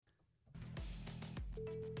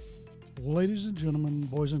Ladies and gentlemen,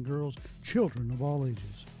 boys and girls, children of all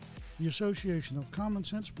ages, the Association of Common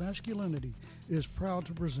Sense Masculinity is proud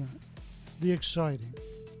to present the exciting,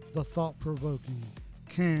 the thought-provoking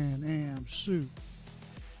Can-Am Soup,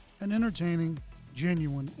 an entertaining,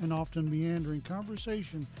 genuine, and often meandering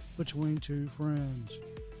conversation between two friends.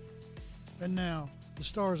 And now, the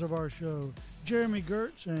stars of our show, Jeremy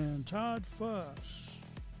Gertz and Todd Fuss.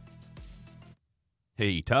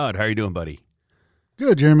 Hey, Todd, how you doing, buddy?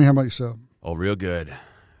 Good, Jeremy. How about yourself? Oh, real good.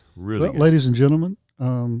 Really Well, good. ladies and gentlemen,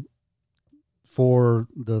 for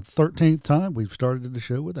the 13th time, we've started the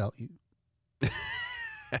show without you.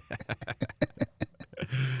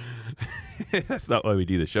 That's not why we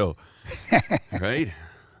do the show, right?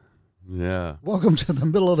 Yeah, Welcome to the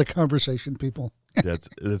middle of the conversation, people.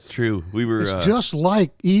 that's true. We were It's just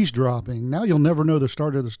like eavesdropping. Now you'll never know the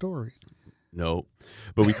start of the story. no,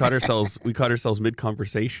 but we caught ourselves mid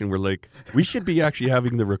conversation. We're like, we should be actually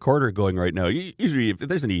having the recorder going right now. Usually, if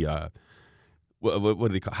there's any what do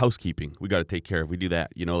they call housekeeping, we got to take care of. We do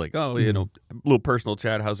that, like a little personal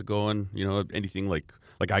chat. How's it going? Anything like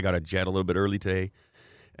I got a jet a little bit early today.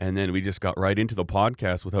 And then we just got right into the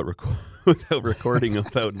podcast without recording,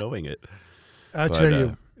 without knowing it. I tell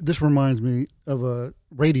you, this reminds me of a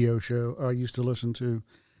radio show I used to listen to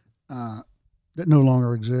that no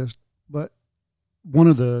longer exists. But one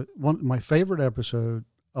of my favorite episode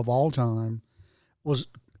of all time was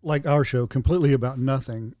like our show, completely about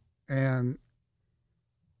nothing. And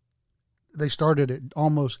they started it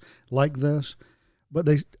almost like this, but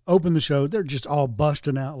they opened the show. They're just all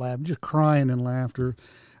busting out laughing, just crying in laughter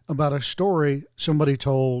about a story somebody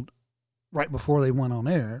told right before they went on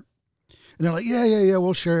air. And they're like, yeah,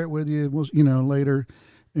 we'll share it with you. We'll, later,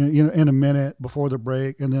 in a minute before the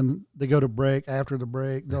break. And then they go to break. After the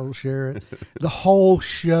break, they'll share it. The whole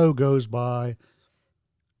show goes by.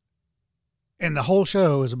 And the whole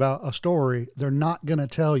show is about a story they're not going to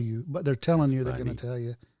tell you, but they're telling That's you they're funny. going to tell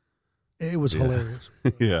you. It was hilarious.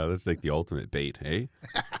 Yeah, that's like the ultimate bait, hey?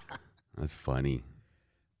 That's funny.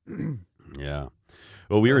 Yeah.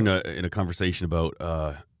 Well, we were in a conversation about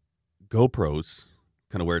GoPros,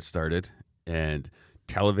 kind of where it started, and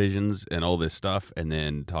televisions and all this stuff, and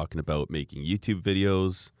then talking about making YouTube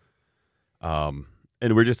videos.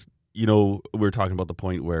 And we're just, we're talking about the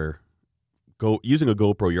point where using a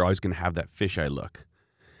GoPro, you're always going to have that fisheye look.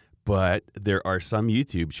 But there are some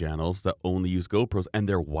YouTube channels that only use GoPros, and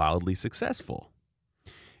they're wildly successful.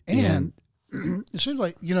 And it seems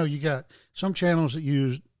like, you got some channels that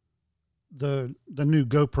use the new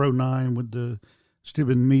GoPro 9 with the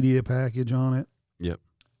stupid media package on it. Yep.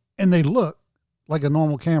 And they look like a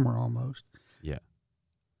normal camera almost. Yeah.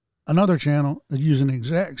 Another channel is using the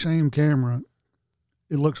exact same camera.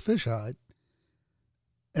 It looks fisheye.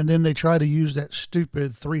 And then they try to use that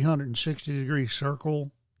stupid 360-degree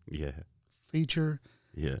circle feature.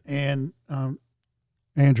 Yeah. And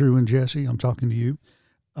Andrew and Jesse, I'm talking to you.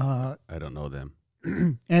 I don't know them.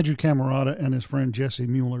 Andrew Camerata and his friend Jesse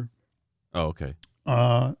Mueller. Oh, okay.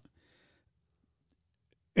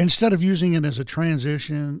 Instead of using it as a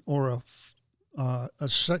transition or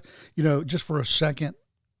just for a second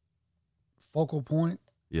focal point,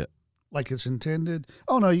 like it's intended.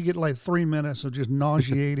 Oh no, you get like 3 minutes of just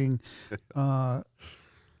nauseating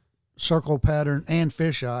circle pattern and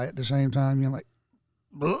fisheye at the same time. You're like,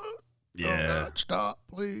 yeah, oh God, stop,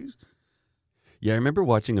 please. Yeah, I remember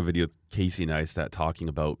watching a video of Casey Neistat talking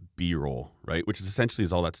about B-roll, right? Which is essentially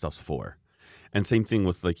is all that stuff's for. And same thing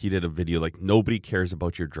with, he did a video, nobody cares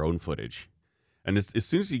about your drone footage. And as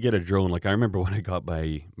soon as you get a drone, I remember when I got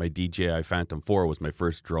my DJI Phantom 4 was my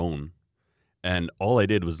first drone. And all I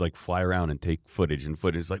did was, fly around and take footage. And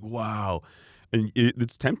footage is wow. And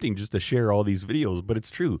it's tempting just to share all these videos, but it's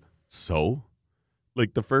true. So,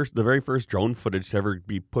 the very first drone footage to ever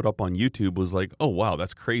be put up on YouTube was oh, wow,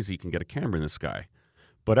 that's crazy. You can get a camera in the sky.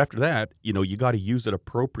 But after that, you got to use it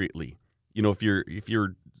appropriately. If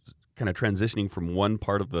you're kind of transitioning from one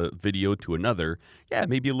part of the video to another,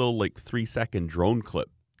 maybe a little 3-second drone clip.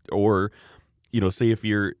 Or, say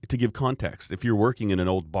to give context, if you're working in an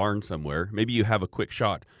old barn somewhere, maybe you have a quick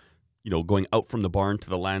shot, going out from the barn to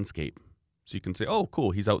the landscape. So you can say, oh,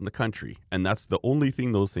 cool, he's out in the country. And that's the only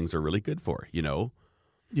thing those things are really good for,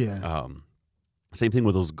 Yeah. Same thing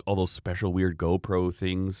with all those special weird GoPro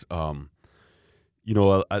things.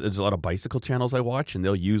 There's a lot of bicycle channels I watch, and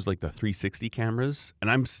they'll use the 360 cameras. And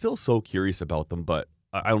I'm still so curious about them, but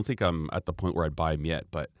I don't think I'm at the point where I'd buy them yet.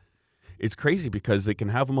 But it's crazy because they can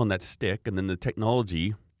have them on that stick, and then the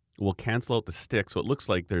technology will cancel out the stick, so it looks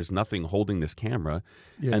like there's nothing holding this camera.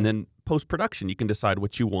 Yeah. And then post-production, you can decide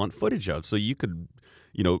what you want footage of. So you could,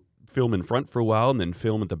 film in front for a while and then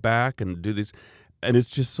film at the back and do this. And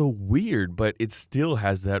it's just so weird, but it still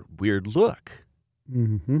has that weird look.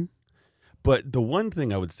 Mm-hmm. But the one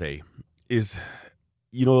thing I would say is,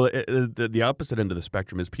 the opposite end of the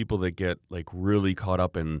spectrum is people that get like really caught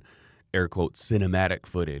up in air quote cinematic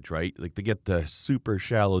footage, right? Like they get the super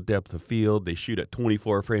shallow depth of field. They shoot at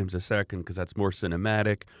 24 frames a second because that's more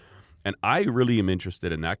cinematic. And I really am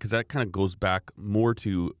interested in that because that kind of goes back more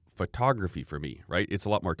to photography for me, right? It's a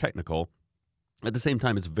lot more technical. At the same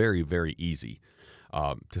time, it's very, very easy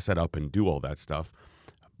to set up and do all that stuff.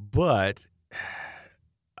 But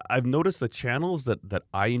I've noticed the channels that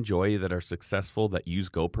I enjoy that are successful that use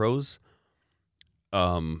GoPros,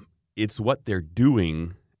 it's what they're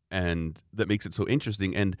doing and that makes it so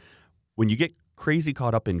interesting. And when you get crazy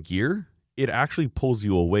caught up in gear, it actually pulls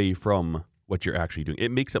you away from what you're actually doing.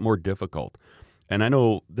 It makes it more difficult. And I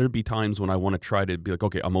know there'd be times when I want to try to be like,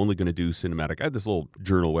 okay, I'm only going to do cinematic. I had this little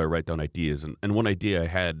journal where I write down ideas. And one idea I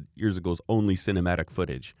had years ago is only cinematic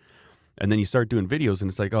footage. And then you start doing videos and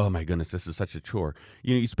it's like, oh my goodness, this is such a chore.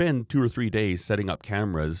 You spend 2 or 3 days setting up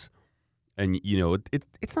cameras and,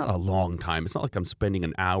 it's not a long time. It's not like I'm spending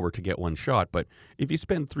an hour to get one shot. But if you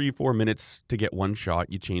spend 3-4 minutes to get one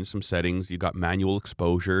shot, you change some settings, you got manual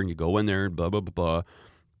exposure and you go in there and blah, blah, blah, blah,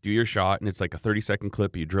 do your shot. And it's like a 30-second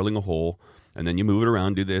clip, you're drilling a hole and then you move it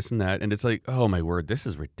around, do this and that. And it's like, oh my word, this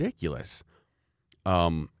is ridiculous.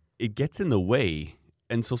 It gets in the way.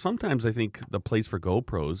 And so sometimes I think the place for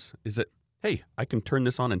GoPros is that, hey, I can turn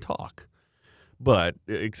this on and talk. But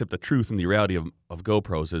except the truth and the reality of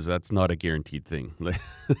GoPros is that's not a guaranteed thing.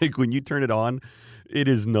 Like when you turn it on, it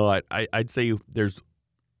is not. I'd say there's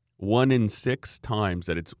 1 in 6 times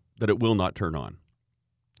that it will not turn on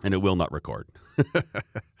and it will not record.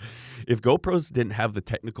 If GoPros didn't have the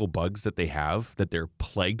technical bugs that they have, that they're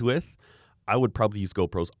plagued with, I would probably use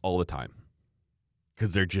GoPros all the time.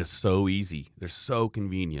 Because they're just so easy. They're so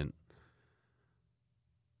convenient.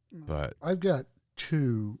 But I've got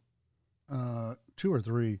two or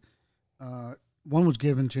three. One was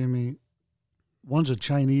given to me. One's a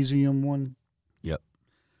Chinesium one. Yep.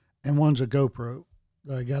 And one's a GoPro.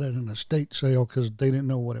 I got it in a state sale because they didn't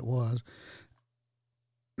know what it was.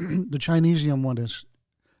 The Chinesium one is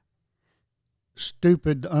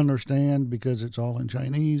stupid to understand because it's all in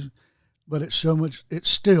Chinese, but it's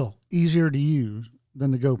still easier to use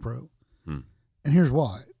than the GoPro. And here's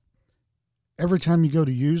why. Every time you go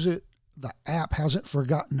to use it, the app hasn't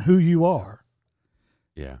forgotten who you are.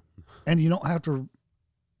 Yeah. And you don't have to,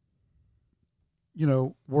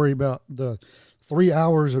 worry about the 3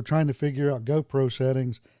 hours of trying to figure out GoPro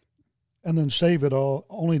settings and then save it all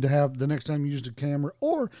only to have the next time you use the camera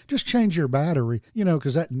or just change your battery,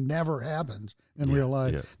 because that never happens in real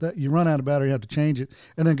life. Yeah. That you run out of battery, you have to change it.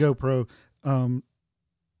 And then GoPro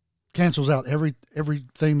cancels out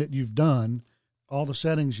everything that you've done, all the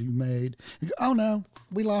settings you made. You go, oh no,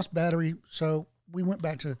 we lost battery, so we went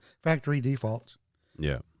back to factory defaults.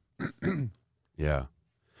 Yeah. Yeah.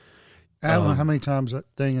 I don't know how many times that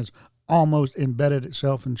thing has almost embedded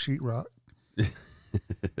itself in sheetrock.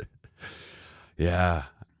 Yeah.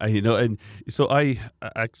 And so I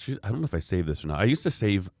actually, I don't know if I saved this or not. I used to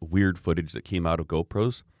save weird footage that came out of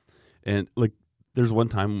GoPros. And like, there's one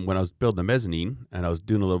time when I was building a mezzanine and I was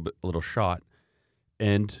doing a little shot,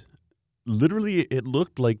 and literally it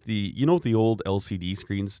looked like the old LCD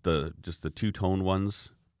screens, just the 2-tone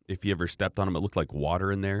ones. If you ever stepped on them, it looked like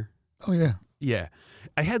water in there. Oh yeah. Yeah.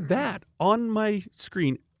 I had that on my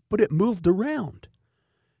screen, but it moved around.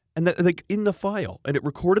 And that, like, in the file, and it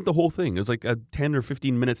recorded the whole thing. It was like a 10 or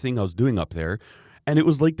 15 minute thing I was doing up there. And it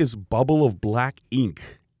was like this bubble of black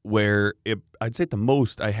ink where I'd say at the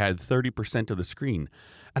most I had 30% of the screen.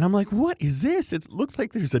 And I'm like, what is this? It looks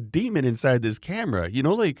like there's a demon inside this camera.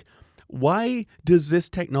 Like, why does this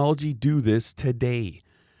technology do this today?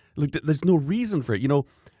 Like, there's no reason for it.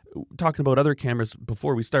 Talking about other cameras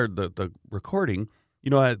before we started the recording,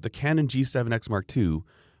 the Canon G7X Mark II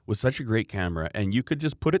was such a great camera, and you could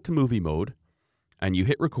just put it to movie mode, and you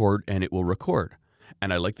hit record, and it will record.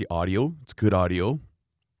 And I like the audio. It's good audio.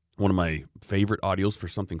 One of my favorite audios for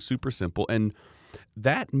something super simple. And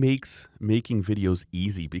that makes making videos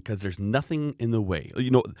easy because there's nothing in the way.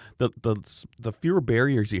 The fewer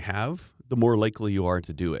barriers you have, the more likely you are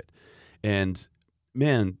to do it. And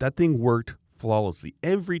man, that thing worked flawlessly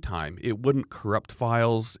every time. It wouldn't corrupt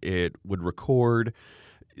files. It would record.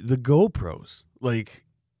 The GoPros, like,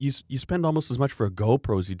 you spend almost as much for a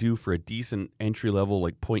GoPro as you do for a decent entry-level,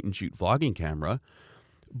 like, point-and-shoot vlogging camera.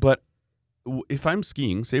 But if I'm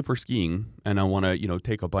skiing, say if we're skiing, and I want to,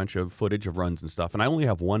 take a bunch of footage of runs and stuff, and I only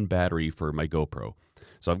have one battery for my GoPro,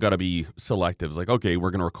 so I've got to be selective. It's like, okay, we're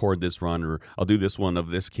going to record this run, or I'll do this one of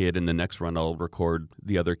this kid, and the next run I'll record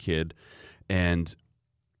the other kid. And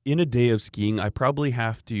in a day of skiing, I probably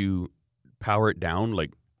have to power it down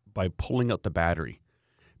like by pulling out the battery,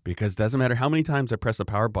 because it doesn't matter how many times I press the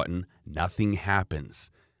power button, nothing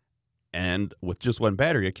happens. And with just one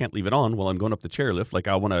battery, I can't leave it on while I'm going up the chairlift. Like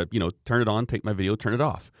I want to, turn it on, take my video, turn it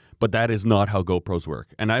off. But that is not how GoPros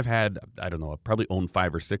work. And I've had, I don't know, I've probably owned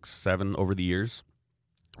 5 or 6, 7 over the years.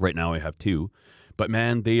 Right now I have 2. But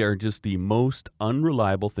man, they are just the most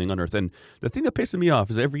unreliable thing on earth. And the thing that pisses me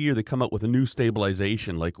off is every year they come out with a new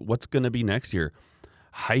stabilization. Like, what's going to be next year?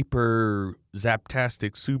 Hyper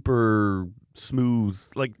Zaptastic, super smooth.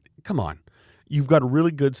 Like, come on. You've got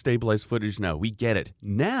really good stabilized footage now. We get it.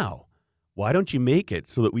 Now, why don't you make it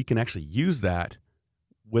so that we can actually use that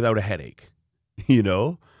without a headache?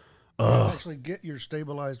 Ugh. Actually get your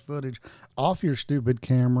stabilized footage off your stupid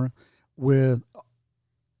camera with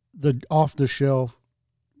the off-the-shelf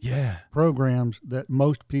programs that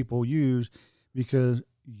most people use, because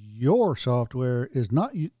your software is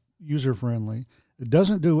not user-friendly. It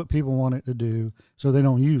doesn't do what people want it to do, so they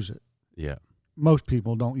don't use it. Yeah. Most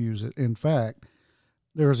people don't use it. In fact,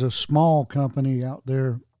 there's a small company out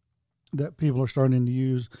there that people are starting to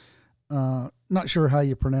use. Not sure how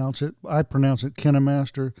you pronounce it. I pronounce it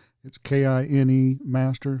KineMaster. It's Kine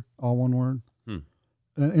Master, all one word. And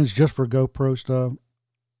it's just for GoPro stuff.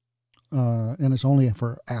 And it's only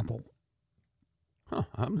for Apple. Huh,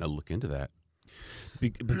 I'm gonna look into that.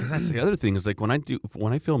 Because that's the other thing is, like, when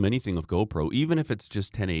I film anything with GoPro, even if it's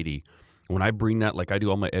just 1080, when I bring that, like I do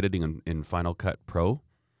all my editing in Final Cut Pro,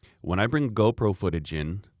 when I bring GoPro footage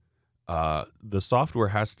in, the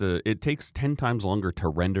software it takes 10 times longer to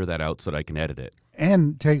render that out so that I can edit it.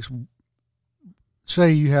 And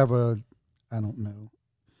say you have I don't know,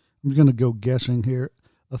 I'm going to go guessing here,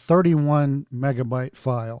 a 31 megabyte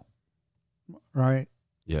file, right?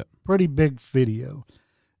 Yeah. Pretty big video.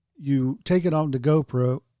 You take it on to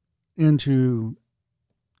GoPro into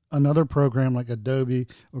another program like Adobe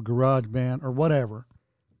or GarageBand or whatever.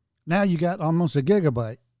 Now you got almost a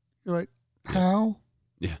gigabyte. You're like, how?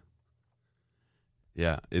 Yeah.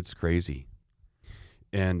 Yeah, it's crazy.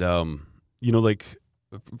 And, like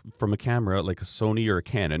from a camera, like a Sony or a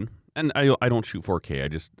Canon, and I don't shoot 4K. I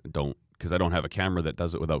just don't, because I don't have a camera that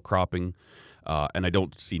does it without cropping. And I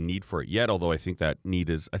don't see need for it yet, although I think that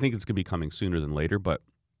need I think it's going to be coming sooner than later. But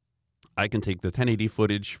I can take the 1080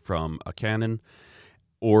 footage from a Canon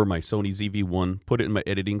or my Sony ZV-1, put it in my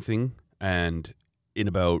editing thing, and in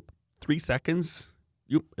about 3 seconds,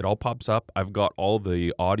 it all pops up. I've got all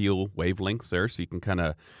the audio wavelengths there, so you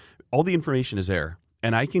can all the information is there.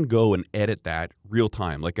 And I can go and edit that real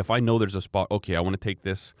time. Like if I know there's a spot, okay, I want to take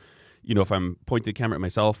this, if I'm pointing the camera at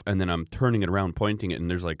myself and then I'm turning it around, pointing it, and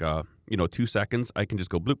there's like 2 seconds, I can just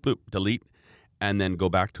go bloop, bloop, delete, and then go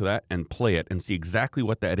back to that and play it and see exactly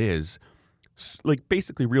what that is. Like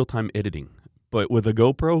basically real-time editing. But with a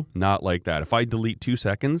GoPro, not like that. If I delete 2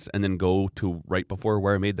 seconds and then go to right before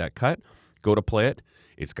where I made that cut, go to play it,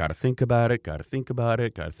 it's got to think about it,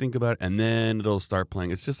 and then it'll start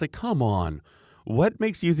playing. It's just like, come on. What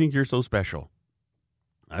makes you think you're so special?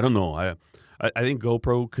 I don't know. I think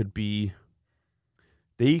GoPro could be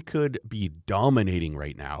dominating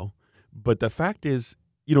right now. But the fact is,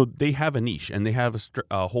 they have a niche, and they have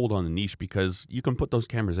a hold on the niche because you can put those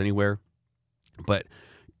cameras anywhere. But,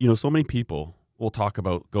 so many people will talk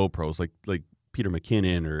about GoPros like Peter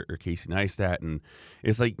McKinnon or Casey Neistat, and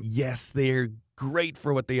it's like, yes, they're great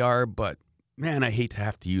for what they are, but man, I hate to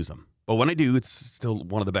have to use them. But when I do, it's still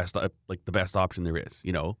one of the best, like the best option there is,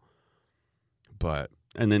 But,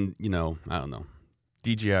 and then, I don't know.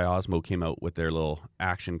 DJI Osmo came out with their little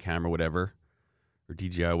action camera, whatever, or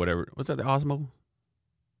DJI, whatever. What's that, the Osmo?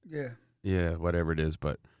 Yeah. Yeah, whatever it is,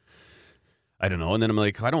 but I don't know. And then I'm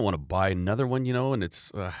like, I don't want to buy another one, and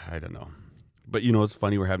it's, I don't know. But, it's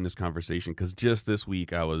funny we're having this conversation because just this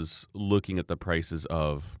week I was looking at the prices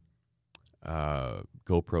of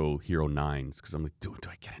GoPro Hero 9s because I'm like, do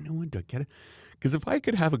I get a new one? Do I get it? Because if I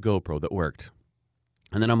could have a GoPro that worked,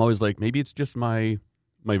 and then I'm always like, maybe it's just my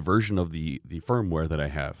version of the firmware that I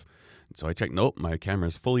have. And so I checked, nope, my camera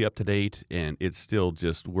is fully up to date, and it still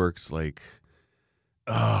just works like,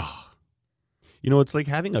 it's like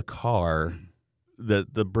having a car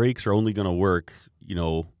that the brakes are only going to work,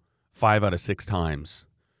 5 out of 6 times.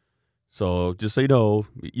 So just so you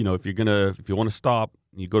know, if you want to stop,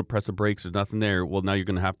 you go to press the brakes, there's nothing there. Well, now you're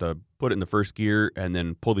going to have to put it in the first gear and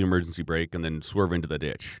then pull the emergency brake and then swerve into the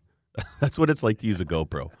ditch. That's what it's like to use a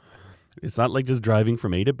GoPro. It's not like just driving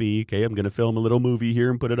from A to B. Okay, I'm going to film a little movie here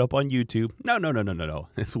and put it up on YouTube. No.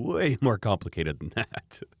 It's way more complicated than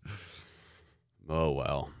that. Oh,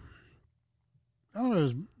 well. I don't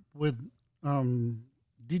know, with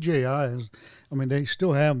DJIs, I mean, they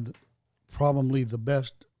still have probably the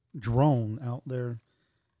best drone out there.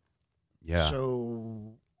 Yeah.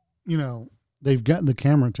 So, they've got the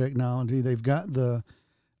camera technology, they've got the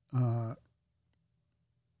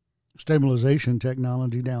stabilization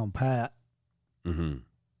technology down pat. Mm-hmm.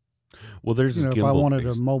 Well, there's this if I wanted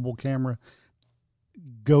gimbal-based- a mobile camera,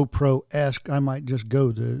 GoPro-esque, I might just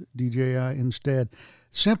go to DJI instead,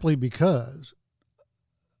 simply because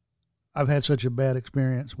I've had such a bad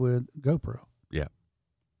experience with GoPro.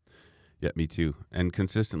 Yeah, me too. And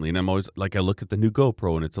consistently. And I'm always like, I look at the new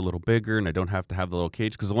GoPro and it's a little bigger and I don't have to have the little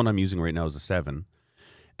cage because the one I'm using right now is a 7.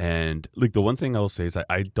 And like the one thing I will say is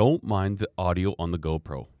I don't mind the audio on the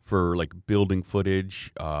GoPro for like building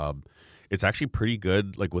footage. It's actually pretty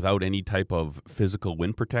good, like without any type of physical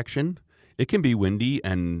wind protection. It can be windy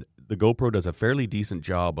and the GoPro does a fairly decent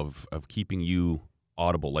job of keeping you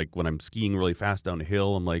audible. Like when I'm skiing really fast down a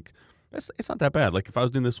hill, I'm like, it's not that bad. Like if I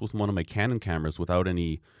was doing this with one of my Canon cameras without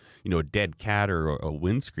any, a dead cat or a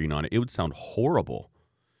windscreen on it, it would sound horrible.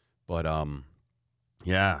 But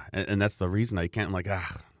yeah, and that's the reason I can't. I'm like,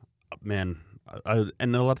 man.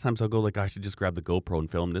 And a lot of times I'll go like, I should just grab the GoPro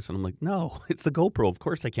and film this, and I'm like, no, it's the GoPro. Of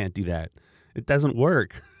course I can't do that. It doesn't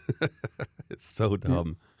work. It's so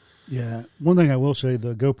dumb. Yeah. One thing I will say,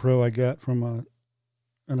 the GoPro I got from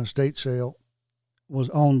an estate sale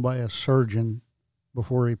was owned by a surgeon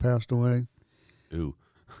before he passed away. Ooh.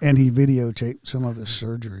 And he videotaped some of his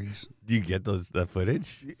surgeries. Do you get that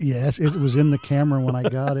footage? Yes, it was in the camera when I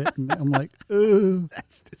got it. And I'm like, ooh.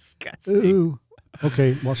 That's disgusting. Ooh.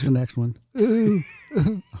 Okay, what's the next one? Ooh.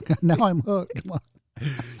 Okay, now I'm hooked. Come on.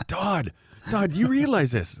 Todd, you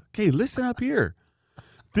realize this? Okay, listen up here.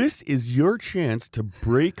 This is your chance to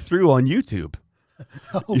break through on YouTube.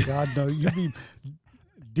 Oh, God, no. You'd be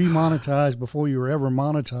demonetized before you were ever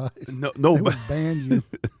monetized. No, They would ban you.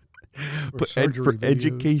 But for surgery videos.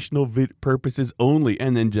 educational purposes only.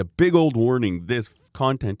 And then just big old warning, this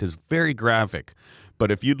content is very graphic. But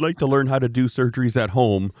if you'd like to learn how to do surgeries at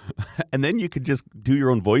home, and then you could just do your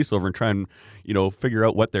own voiceover and try and, figure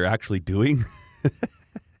out what they're actually doing.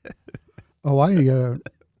 Oh,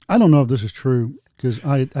 I don't know if this is true because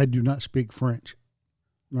I do not speak French,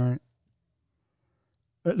 right?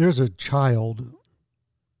 There's a child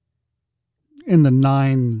in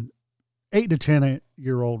the 8 to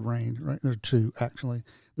 10-year-old range, right? There's 2 actually.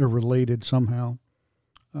 They're related somehow,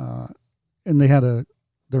 and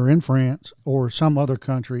they're in France or some other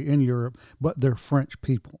country in Europe, but they're French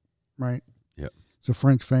people, right? Yep. It's a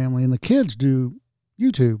French family, and the kids do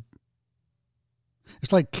YouTube.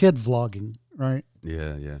 It's like kid vlogging, right?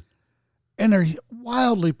 Yeah. And they're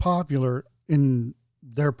wildly popular in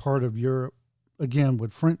their part of Europe, again,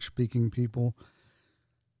 with French-speaking people.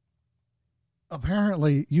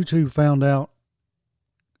 Apparently, YouTube found out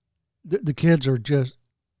the kids are just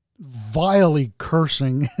vilely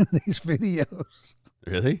cursing in these videos.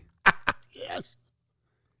 Really? Yes.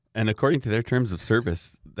 And according to their terms of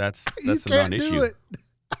service, that's You a can't non-issue. do it.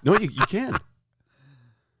 No, you can.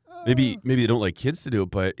 Maybe they don't like kids to do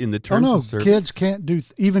it, but in the Oh, terms no, of service, kids can't do,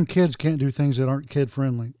 even kids can't do things that aren't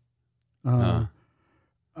kid-friendly. Uh.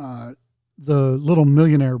 The little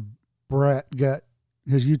millionaire brat got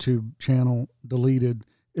his YouTube channel deleted.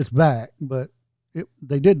 It's back, but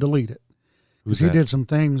they did delete it. who's Because he that? did some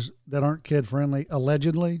things that aren't kid-friendly,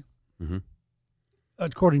 allegedly. Mm-hmm.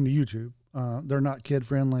 According to YouTube, they're not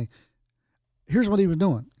kid-friendly. Here's what he was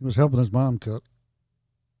doing. He was helping his mom cook.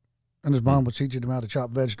 And his mom was teaching him how to chop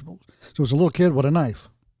vegetables. So it's a little kid with a knife.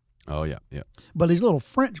 Oh, yeah. But these little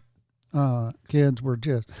French kids were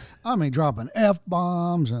just, dropping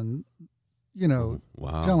F-bombs and,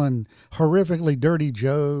 Wow. telling horrifically dirty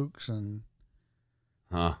jokes. And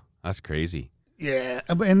Huh. That's crazy. yeah.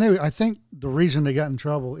 And I think the reason they got in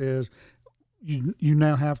trouble is you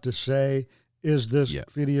now have to say, is this Yeah.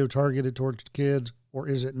 video targeted towards kids or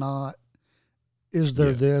is it not? Is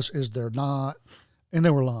there this? Is there not? And they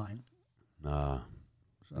were lying. So.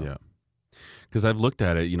 Yeah. Because I've looked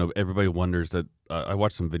at it, everybody wonders that I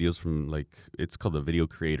watched some videos from it's called the Video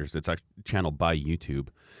Creators. It's actually channeled by YouTube.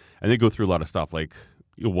 And they go through a lot of stuff. Like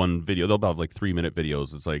one video, they'll have 3-minute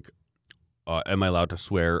videos. It's like, am I allowed to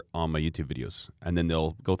swear on my YouTube videos? And then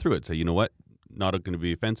they'll go through it. Say, you know what? Not going to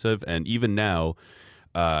be offensive. And even now,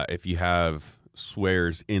 if you have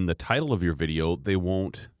swears in the title of your video, they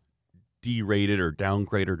won't derate it or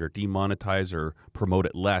downgrade it or demonetize or promote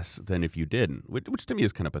it less than if you didn't, which to me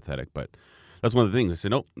is kind of pathetic, but that's one of the things. I say,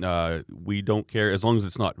 no, we don't care as long as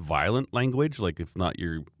it's not violent language. Like if not,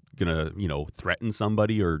 you're going to, threaten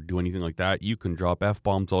somebody or do anything like that. You can drop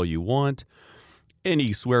F-bombs all you want,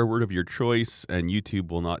 any swear word of your choice, and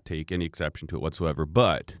YouTube will not take any exception to it whatsoever.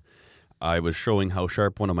 But I was showing how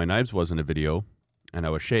sharp one of my knives was in a video, and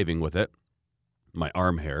I was shaving with it. my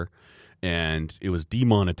arm hair, and it was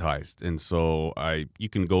demonetized. And so you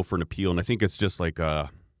can go for an appeal, and I think it's just like the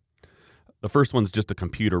first one's just a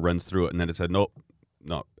computer runs through it, and then it said nope,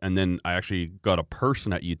 no. And then I actually got a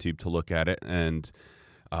person at YouTube to look at it, and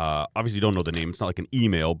obviously you don't know the name. It's not like an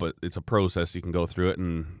email, but it's a process. You can go through it,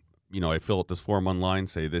 and I fill out this form online,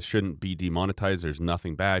 say this shouldn't be demonetized. There's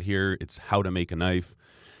nothing bad here. It's how to make a knife.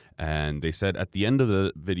 And they said at the end of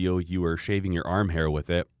the video, you were shaving your arm hair with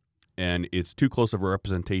it, and it's too close of a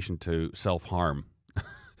representation to self-harm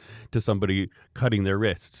to somebody cutting their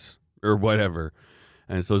wrists or whatever.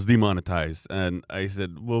 And so it's demonetized. And I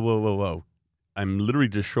said, whoa. I'm literally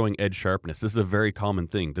just showing edge sharpness. This is a very common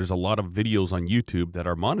thing. There's a lot of videos on YouTube that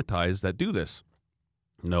are monetized that do this.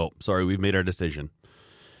 No, sorry, we've made our decision.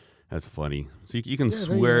 That's funny. So you can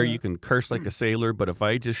swear, you can curse like a sailor, but if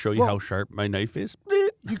I just show you how sharp my knife is,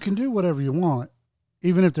 you can do whatever you want,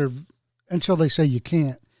 even if until they say you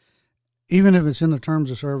can't. Even if it's in the terms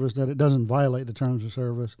of service that it doesn't violate the terms of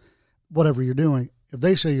service, whatever you're doing. If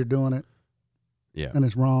they say you're doing it, and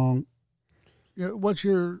it's wrong, what's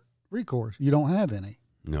your recourse? You don't have any.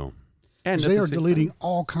 No. And they are deleting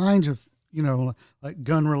all kinds of, like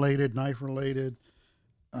gun-related, knife-related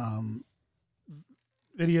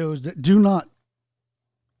videos that do not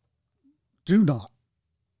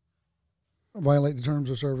violate the terms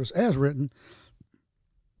of service as written,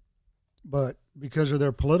 but because of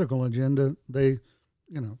their political agenda, they,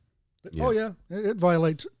 it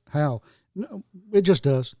violates how? No, it just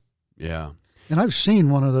does. Yeah. And I've seen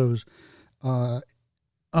one of those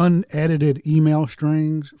unedited email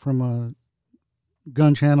strings from a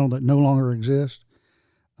gun channel that no longer exists.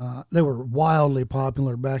 They were wildly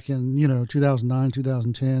popular back in, 2009,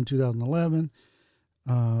 2010, 2011.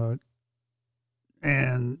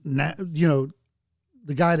 And now,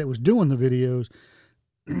 the guy that was doing the videos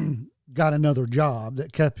got another job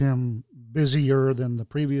that kept him busier than the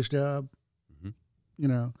previous job,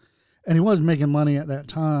 and he wasn't making money at that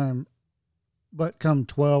time. But come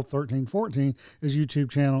 12, 13, 14, his YouTube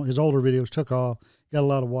channel, his older videos took off, got a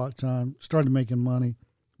lot of watch time, started making money.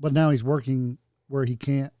 But now he's working where he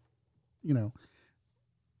can't,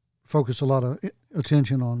 focus a lot of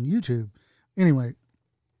attention on YouTube. Anyway,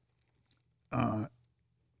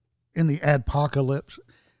 in the adpocalypse,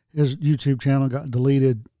 his YouTube channel got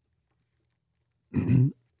deleted,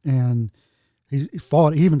 and he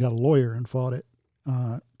fought. He even got a lawyer and fought it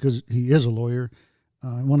because he is a lawyer.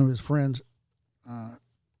 One of his friends,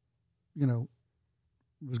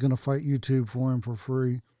 was going to fight YouTube for him for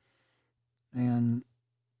free, and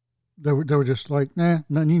they were just like, nah,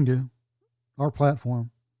 nothing you can do. Our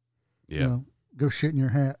platform, go shit in your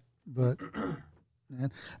hat. But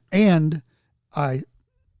and I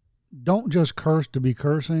don't just curse to be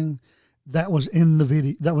cursing. That was in the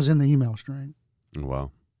video. That was in the email string.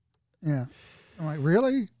 Wow. Yeah. I'm like,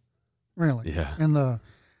 really? Yeah. And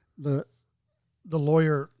the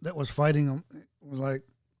lawyer that was fighting him was like,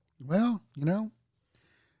 well, don't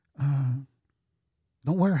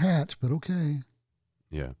wear hats, but okay.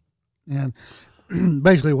 Yeah. And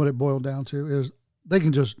basically what it boiled down to is they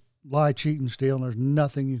can just lie, cheat, and steal, and there's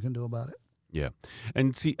nothing you can do about it. Yeah.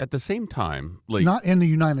 And see, at the same time, like... Not in the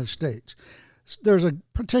United States. There's a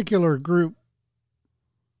particular group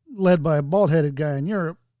led by a bald-headed guy in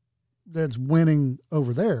Europe that's winning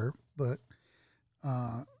over there, but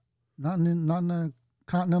not in the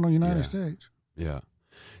continental United States. Yeah.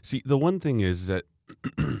 See, the one thing is that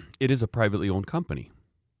it is a privately owned company.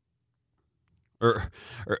 Or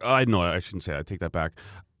I know, I shouldn't say that. I take that back.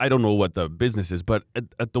 I don't know what the business is, but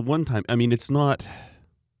at the one time, I mean, it's not...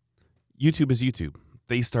 YouTube is YouTube.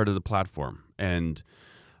 They started the platform, and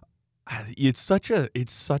it's such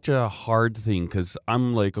a hard thing because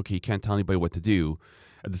I'm like, okay, you can't tell anybody what to do.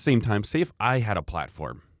 At the same time, say if I had a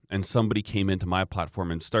platform and somebody came into my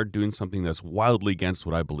platform and started doing something that's wildly against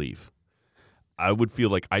what I believe, I would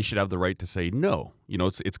feel like I should have the right to say no.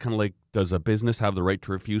 It's kind of like, does a business have the right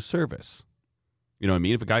to refuse service? You know what I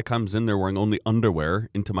mean? If a guy comes in there wearing only underwear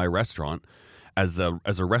into my restaurant, as a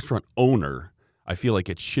restaurant owner, I feel like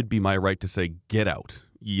it should be my right to say, get out.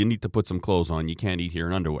 You need to put some clothes on. You can't eat here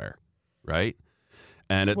in underwear, right?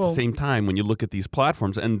 And at the same time, when you look at these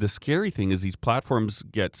platforms, and the scary thing is these platforms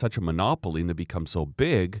get such a monopoly and they become so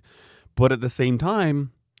big, but at the same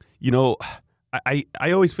time, I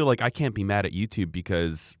always feel like I can't be mad at YouTube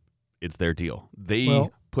because it's their deal. They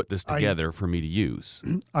put this together for me to use.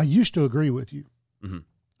 I used to agree with you.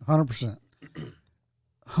 100%.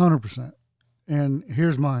 100%. And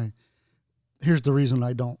here's the reason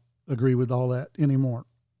I don't agree with all that anymore.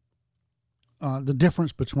 The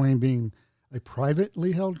difference between being a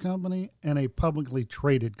privately held company and a publicly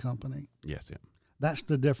traded company. Yes, yeah. That's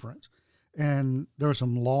the difference. And there are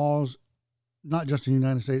some laws, not just in the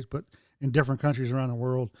United States, but in different countries around the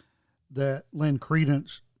world, that lend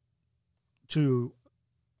credence to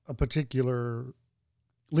a particular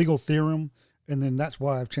legal theorem, and then that's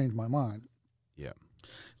why I've changed my mind. Yeah.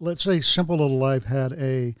 Let's say Simple Little Life had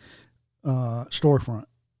a storefront.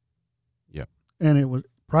 Yeah. And it was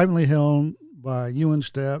privately held by you and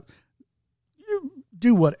Steph. You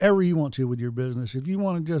do whatever you want to with your business. If you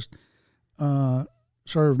want to just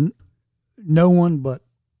serve no one but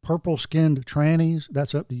purple-skinned trannies,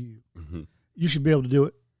 that's up to you. Mm-hmm. You should be able to do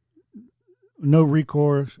it. No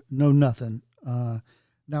recourse, no nothing.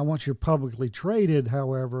 Now, once you're publicly traded,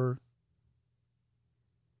 however,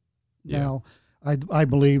 now I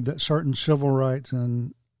believe that certain civil rights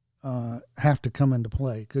and have to come into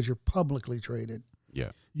play because you're publicly traded.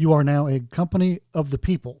 Yeah. You are now a company of the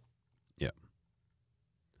people. Yeah.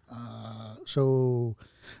 So,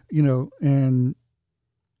 and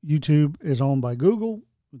YouTube is owned by Google,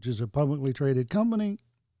 which is a publicly traded company.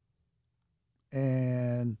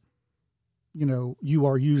 And, you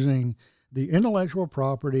are using the intellectual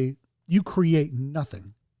property. You create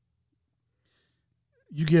nothing.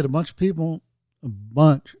 You get a bunch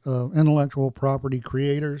of intellectual property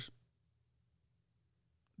creators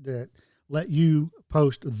that let you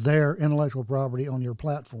post their intellectual property on your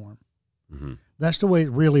platform. Mm-hmm. That's the way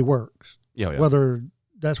it really works. Yeah. Whether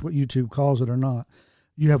that's what YouTube calls it or not.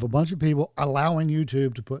 You have a bunch of people allowing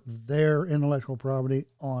YouTube to put their intellectual property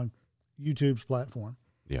on YouTube's platform.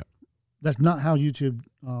 Yeah. That's not how YouTube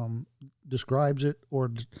describes it,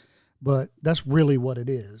 but that's really what it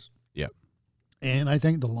is. Yeah. And I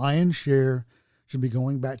think the lion's share should be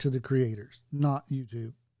going back to the creators, not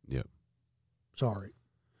YouTube. Yep. Sorry.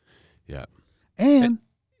 Yeah. And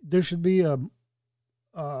there should be a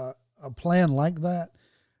plan like that,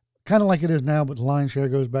 kind of like it is now, but the lion's share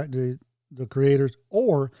goes back to the creators,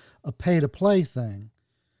 or a pay-to-play thing,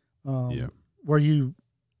 where you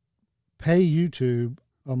pay YouTube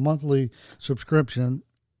a monthly subscription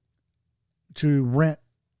to rent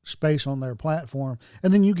space on their platform,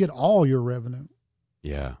 and then you get all your revenue.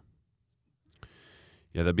 Yeah.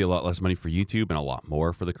 Yeah, that'd be a lot less money for YouTube and a lot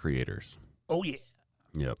more for the creators. Oh, yeah.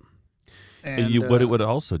 Yep. And what it would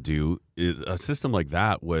also do is a system like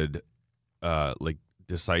that would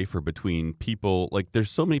decipher between people. Like,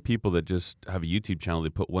 there's so many people that just have a YouTube channel. They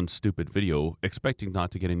put one stupid video expecting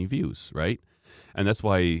not to get any views, right? And that's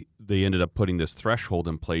why they ended up putting this threshold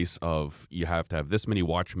in place of you have to have this many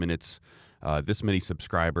watch minutes, this many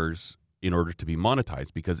subscribers in order to be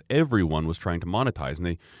monetized, because everyone was trying to monetize.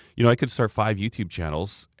 And I could start 5 YouTube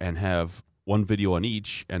channels and have one video on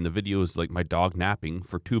each, and the video is like my dog napping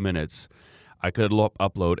for 2 minutes. I could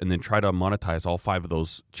upload and then try to monetize all 5 of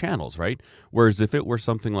those channels, right? Whereas if it were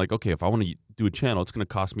something like, okay, if I want to do a channel, it's going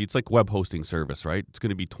to cost me, it's like web hosting service, right? It's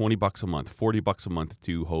going to be $20 a month, $40 a month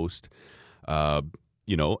to host, and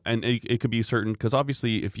it could be certain, because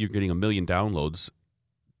obviously if you're getting 1 million downloads,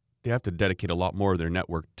 they have to dedicate a lot more of their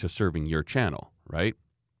network to serving your channel, right?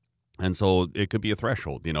 And so it could be a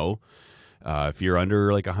threshold, if you're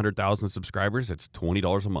under like 100,000 subscribers, it's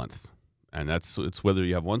 $20 a month. And it's whether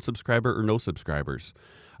you have 1 subscriber or no subscribers.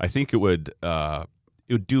 I think it would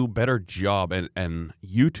do a better job, and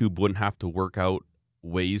YouTube wouldn't have to work out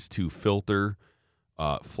ways to filter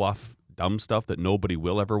fluff, dumb stuff that nobody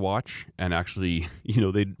will ever watch. And actually,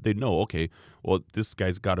 they'd know, okay, well, this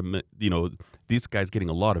guy's this guy's getting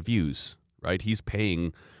a lot of views, right? He's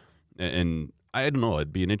paying, and I don't know,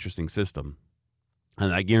 it'd be an interesting system.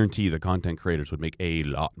 And I guarantee the content creators would make a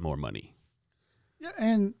lot more money.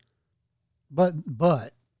 Yeah, but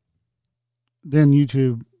then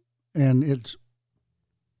YouTube and its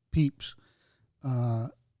peeps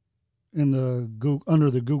under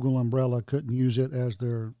the Google umbrella couldn't use it as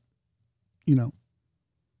their,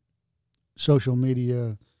 social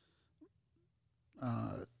media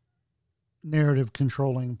narrative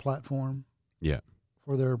controlling platform. Yeah.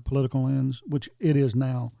 For their political ends, which it is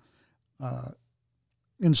now,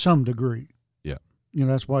 in some degree. Yeah.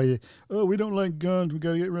 That's why we don't like guns. We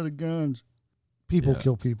got to get rid of guns. People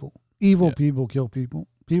kill people. Evil people kill people.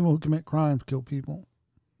 People who commit crimes kill people.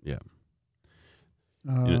 Yeah.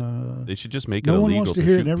 They should just make it no illegal. one wants to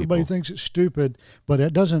hear it, and everybody people. thinks it's stupid, but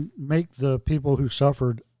it doesn't make the people who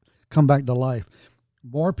suffered come back to life.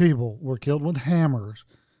 More people were killed with hammers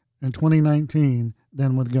in 2019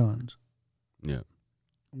 than with guns. Yeah.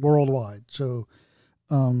 Worldwide. So,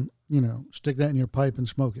 stick that in your pipe and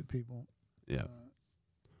smoke it, people. Yeah.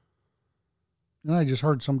 And I just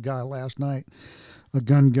heard some guy last night, a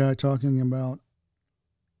gun guy, talking about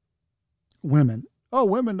women. Oh,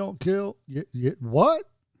 women don't kill. What?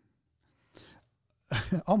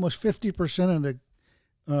 Almost 50% of the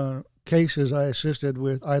cases I assisted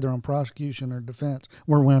with, either on prosecution or defense,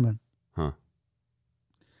 were women. Huh.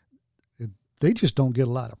 They just don't get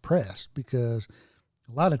a lot of press because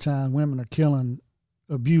a lot of times women are killing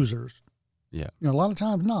abusers. Yeah. A lot of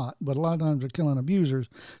times not, but a lot of times they're killing abusers.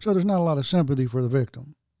 So there's not a lot of sympathy for the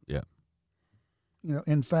victim. Yeah.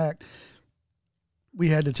 In fact, we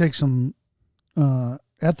had to take some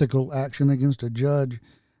ethical action against a judge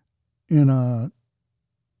in a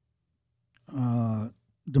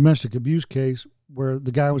domestic abuse case where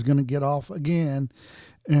the guy was going to get off again,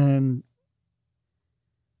 and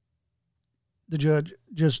the judge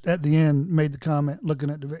just at the end made the comment, looking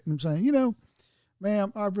at the victim, saying,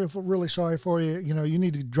 ma'am, I feel really sorry for you. You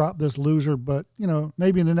need to drop this loser, but,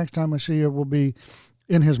 maybe the next time I see you will be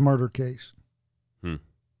in his murder case.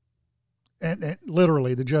 And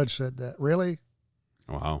literally, the judge said that. Really?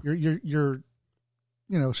 Wow. You're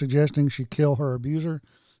suggesting she kill her abuser?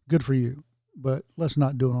 Good for you. But let's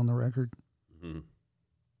not do it on the record. Mm-hmm.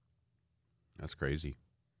 That's crazy.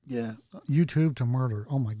 Yeah. YouTube to murder.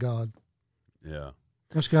 Oh, my God. Yeah.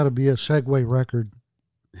 That's got to be a Segway record.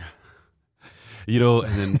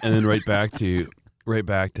 And then right back to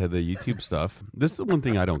the YouTube stuff. This is the one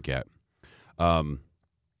thing I don't get.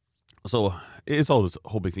 So it's all this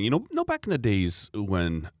whole big thing. Back in the days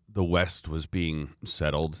when the West was being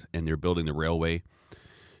settled and they're building the railway,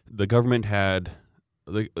 the government had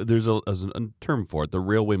there's a term for it, the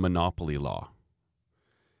railway monopoly law,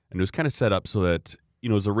 and it was kind of set up so that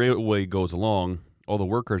as the railway goes along, all the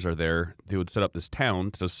workers are there. They would set up this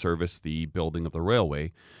town to service the building of the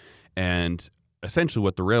railway, and essentially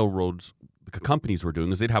what the companies were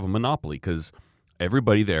doing is they'd have a monopoly because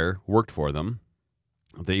everybody there worked for them.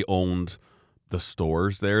 They owned the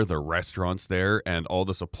stores there, the restaurants there, and all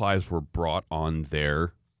the supplies were brought on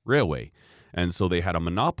their railway. And so they had a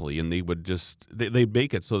monopoly, and they would they'd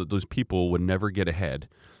make it so that those people would never get ahead,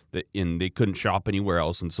 and they couldn't shop anywhere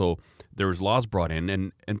else. And so there was laws brought in,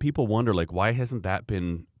 and people wonder, like, why hasn't that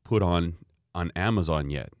been put on Amazon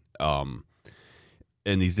yet? And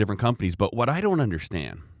these different companies. But what I don't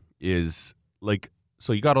understand is, like,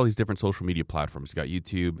 so you got all these different social media platforms. You got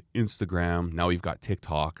YouTube, Instagram. Now we've got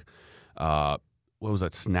TikTok. What was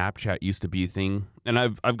that? Snapchat used to be a thing. And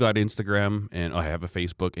I've got Instagram, and I have a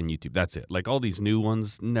Facebook and YouTube. That's it. Like, all these new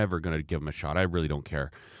ones, never going to give them a shot. I really don't care.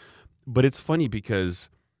 But it's funny because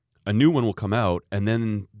a new one will come out, and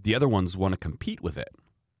then the other ones want to compete with it.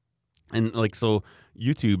 And so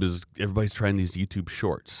YouTube everybody's trying these YouTube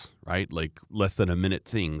shorts, right? Like less than a minute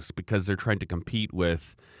things, because they're trying to compete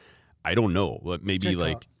with, I don't know, maybe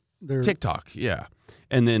TikTok. TikTok. Yeah.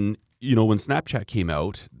 And then, when Snapchat came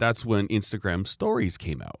out, that's when Instagram stories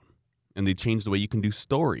came out, and they changed the way you can do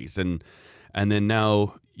stories. And then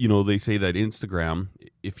now, they say that Instagram,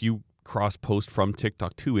 if you cross post from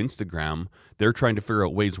TikTok to Instagram, they're trying to figure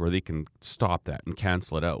out ways where they can stop that and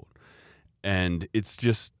cancel it out. And it's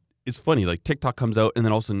funny, like TikTok comes out, and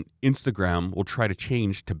then all of a sudden Instagram will try to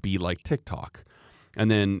change to be like TikTok. And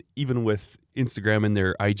then even with Instagram and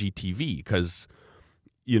their IGTV, because,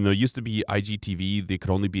 it used to be IGTV, they could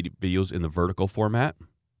only be videos in the vertical format,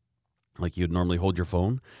 like you'd normally hold your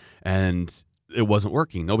phone, and it wasn't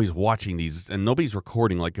working. Nobody's watching these, and nobody's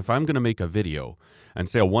recording. Like, if I'm going to make a video and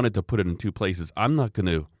say I wanted to put it in two places, I'm not going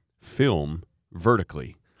to film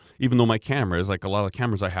vertically. Even though my cameras, like a lot of the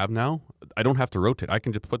cameras I have now, I don't have to rotate. I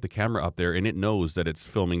can just put the camera up there, and it knows that it's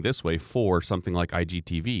filming this way for something like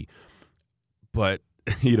IGTV. But,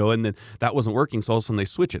 and then that wasn't working, so all of a sudden they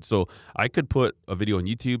switch it. So I could put a video on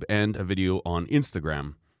YouTube and a video on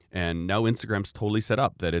Instagram. And now Instagram's totally set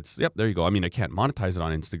up that there you go. I mean, I can't monetize it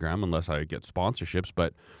on Instagram unless I get sponsorships,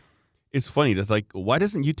 but it's funny. It's like, why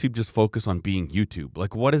doesn't YouTube just focus on being YouTube?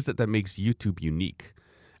 Like, what is it that makes YouTube unique?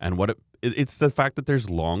 And it's the fact that there's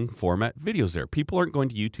long format videos there. People aren't going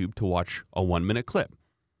to YouTube to watch a 1 minute clip.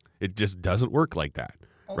 It just doesn't work like that,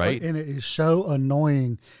 right? And it is so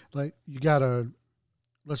annoying. Like,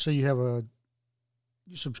 let's say you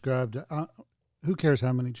subscribe to, who cares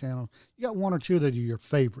how many channels? You got one or two that are your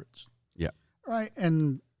favorites. Yeah. Right.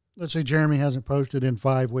 And let's say Jeremy hasn't posted in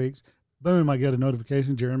 5 weeks. Boom, I get a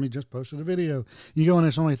notification. Jeremy just posted a video. You go and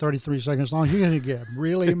it's only 33 seconds long. You're going to get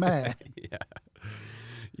really mad. Yeah.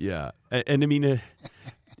 Yeah. And I mean,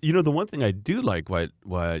 the one thing I do like what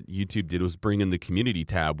YouTube did was bring in the community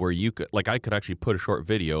tab where you could, like, I could actually put a short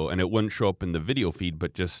video and it wouldn't show up in the video feed,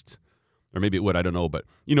 but or maybe it would, I don't know. But,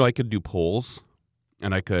 I could do polls,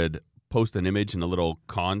 and I could post an image and a little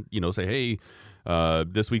say, hey,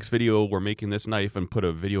 this week's video, we're making this knife, and put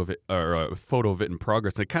a video of it or a photo of it in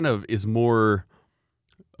progress. It kind of is more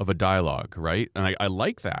of a dialogue, right? And I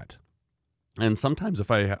like that. And sometimes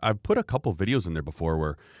if I've put a couple videos in there before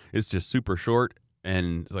where it's just super short,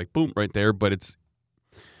 and it's like boom right there. But it's,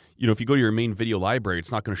 if you go to your main video library,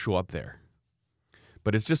 it's not going to show up there.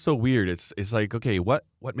 But it's just so weird. It's like, okay, what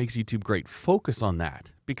makes YouTube great? Focus on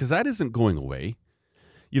that, because that isn't going away.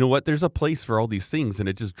 You know what? There's a place for all these things, and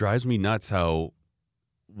it just drives me nuts how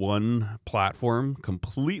one platform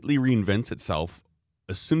completely reinvents itself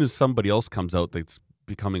as soon as somebody else comes out that's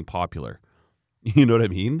becoming popular. You know what I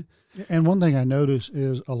mean? And one thing I notice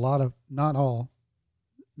is a lot of, not all,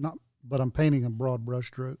 but I'm painting a broad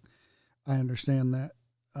brushstroke. I understand that.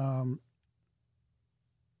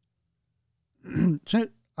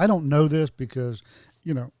 I don't know this because,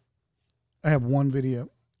 I have one video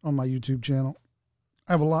on my YouTube channel.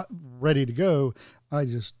 I have a lot ready to go. I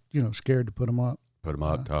just, scared to put them up. Put them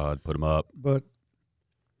up, Todd. Put them up. But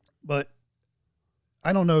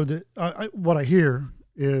I don't know that. What I hear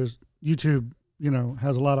is YouTube,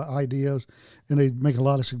 has a lot of ideas, and they make a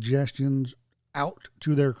lot of suggestions out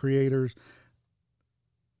to their creators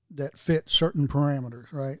that fit certain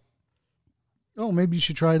parameters, right? Oh, maybe you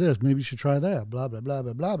should try this. Maybe you should try that. Blah, blah, blah,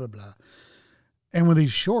 blah, blah, blah, blah. And with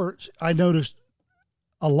these shorts, I noticed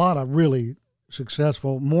a lot of really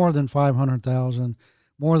successful, more than 500,000,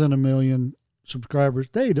 more than 1 million subscribers.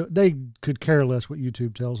 They could care less what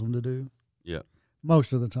YouTube tells them to do. Yeah.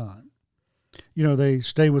 Most of the time. They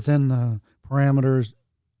stay within the parameters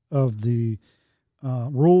of the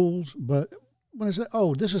rules. But when I say,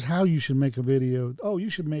 oh, this is how you should make a video. Oh, you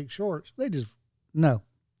should make shorts. They just, no.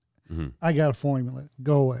 Mm-hmm. I got a formula.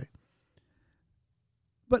 Go away.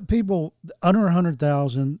 But people under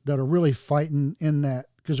 100,000 that are really fighting in that,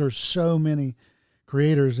 because there's so many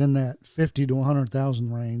creators in that 50 to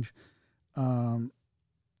 100,000 range.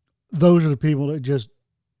 Those are the people that just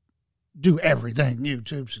do everything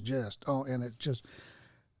YouTube suggests. Oh, and it just,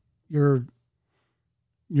 your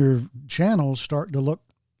channels start to look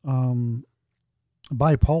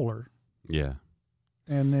bipolar. Yeah.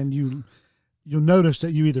 And then you'll notice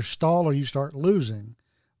that you either stall or you start losing.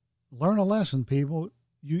 Learn a lesson, people.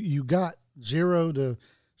 You got 0 to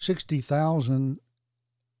 60,000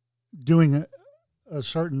 doing a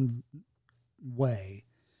certain way,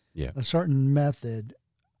 a certain method.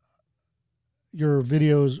 Your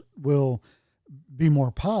videos will be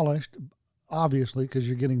more polished, obviously, because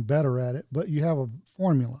you're getting better at it, but you have a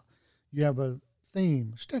formula. You have a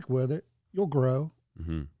theme. Stick with it. You'll grow.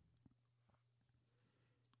 Mm-hmm.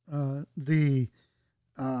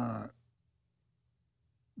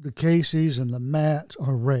 The Caseys and the Matts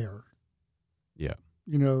are rare. Yeah.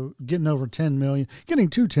 Getting over 10 million, getting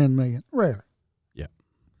to 10 million, rare. Yeah.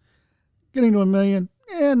 Getting to 1 million,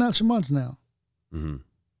 not so much now. Mm-hmm.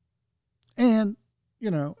 And,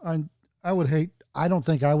 I don't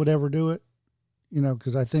think I would ever do it,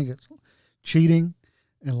 because I think it's cheating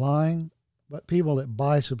and lying. But people that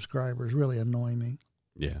buy subscribers really annoy me.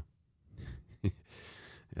 Yeah.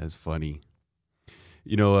 That's funny.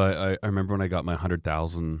 I remember when I got my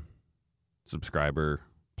 100,000 subscriber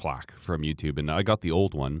plaque from YouTube, and I got the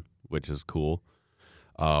old one, which is cool.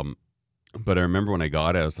 But I remember when I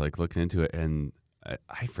got it, I was like looking into it, and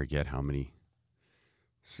I forget how many.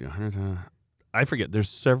 I forget. There's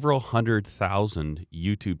several 100,000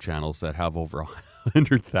 YouTube channels that have over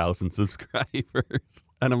 100,000 subscribers,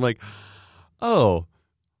 and I'm like, oh,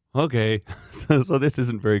 okay. So this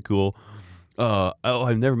isn't very cool.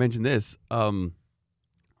 I've never mentioned this.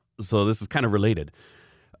 So this is kind of related.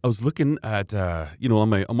 I was looking at, on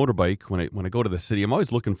my motorbike, when I go to the city, I'm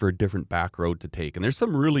always looking for a different back road to take. And there's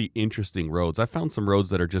some really interesting roads. I found some roads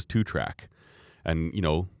that are just 2-track and,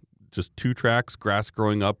 just 2 tracks, grass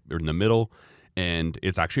growing up in the middle. And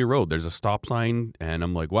it's actually a road. There's a stop sign. And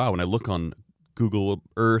I'm like, wow. When I look on Google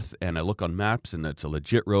Earth and I look on maps, and it's a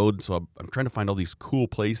legit road. So I'm trying to find all these cool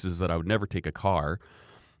places that I would never take a car.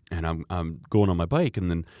 And I'm going on my bike. And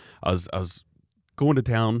then I was going to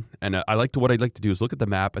town, and what I'd like to do is look at the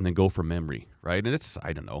map and then go from memory, right? And it's,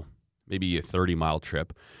 I don't know, maybe a 30-mile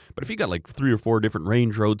trip. But if you got like 3 or 4 different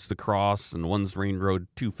range roads to cross, and one's range road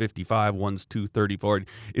 255, one's 234,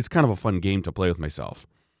 it's kind of a fun game to play with myself.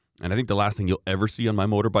 And I think the last thing you'll ever see on my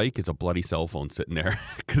motorbike is a bloody cell phone sitting there,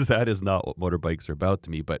 because that is not what motorbikes are about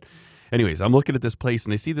to me. But anyways, I'm looking at this place,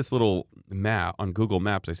 and I see this little map on Google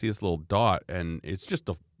Maps. I see this little dot, and it's just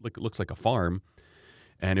it looks like a farm.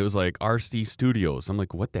 And it was like RC Studios. I'm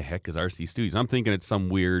like, what the heck is RC Studios? I'm thinking it's some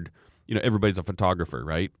weird, everybody's a photographer,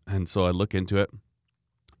 right? And so I look into it.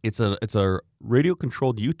 It's a radio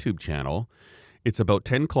controlled YouTube channel. It's about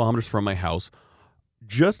 10 kilometers from my house.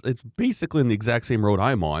 It's basically in the exact same road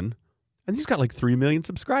I'm on. And he's got like 3 million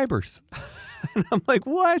subscribers. And I'm like,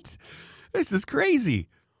 what? This is crazy.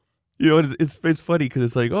 It's funny because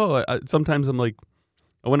it's like, sometimes I'm like,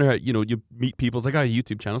 I wonder how, you meet people, it's like, oh,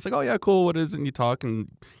 YouTube channel. It's like, oh, yeah, cool, what is it? And you talk, and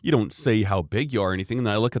you don't say how big you are or anything. And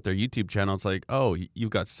then I look at their YouTube channel, it's like, oh,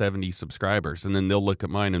 you've got 70 subscribers. And then they'll look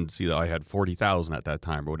at mine and see that I had 40,000 at that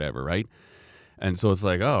time or whatever, right? And so it's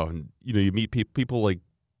like, oh, and, you meet people like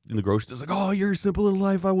in the grocery store, it's like, oh, you're a simple little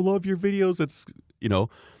life. I will love your videos. It's, and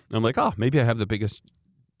I'm like, oh, maybe I have the biggest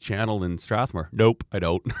channel in Strathmore. Nope, I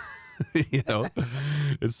don't.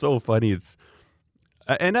 It's so funny.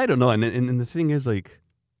 And I don't know. And the thing is, like,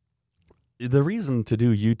 the reason to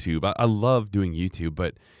do YouTube, I love doing YouTube,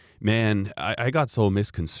 but man, I got so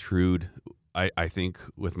misconstrued. I think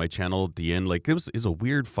with my channel at the end, like it was a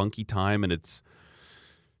weird, funky time, and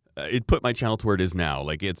it put my channel to where it is now.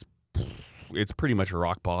 Like it's pretty much a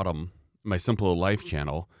rock bottom, my Simple Little Life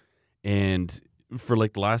channel, and for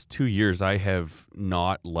like the last 2 years, I have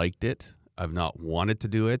not liked it. I've not wanted to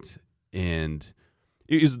do it, and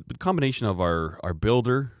it is the combination of our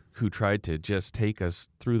builder, who tried to just take us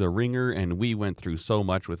through the ringer, and we went through so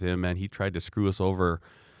much with him, and he tried to screw us over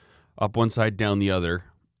up one side, down the other.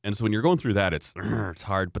 And so when you're going through that, it's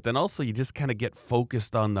hard. But then also you just kind of get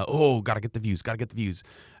focused on got to get the views.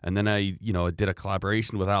 And then I did a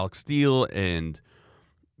collaboration with Alex Steele, and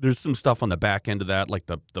there's some stuff on the back end of that, like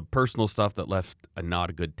the personal stuff that left not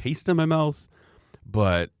a good taste in my mouth.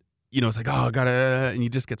 But, it's like, oh, I got to, and you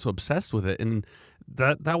just get so obsessed with it. And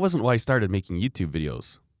that wasn't why I started making YouTube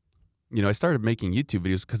videos. I started making YouTube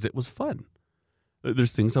videos because it was fun.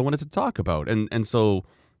 There's things I wanted to talk about. And so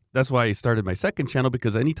that's why I started my second channel,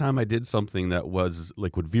 because anytime I did something that was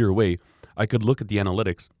like would veer away, I could look at the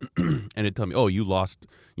analytics and it'd tell me, oh, you lost,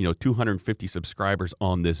 250 subscribers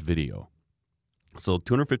on this video. So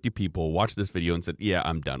 250 people watched this video and said, yeah,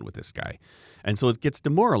 I'm done with this guy. And so it gets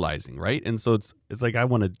demoralizing, right? And so it's like I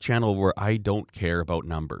want a channel where I don't care about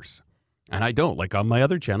numbers. And I don't. Like on my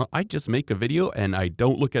other channel, I just make a video and I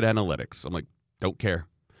don't look at analytics. I'm like, don't care.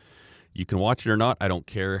 You can watch it or not. I don't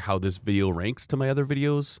care how this video ranks to my other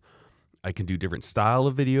videos. I can do different style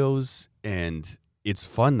of videos, and it's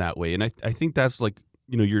fun that way. And I think that's like,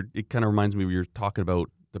 it kind of reminds me when you're talking about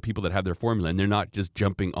the people that have their formula and they're not just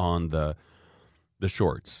jumping on the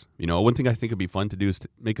shorts. One thing I think would be fun to do is to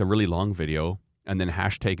make a really long video and then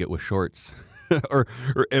hashtag it with shorts. or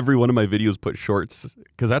every one of my videos put shorts,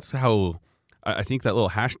 because that's how I think that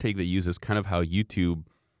little hashtag they use is kind of how YouTube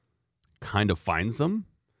kind of finds them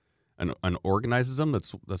and organizes them.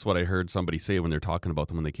 That's what I heard somebody say when they're talking about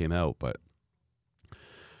them when they came out. But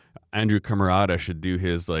Andrew Camarada should do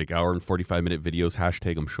his like hour and 45-minute videos,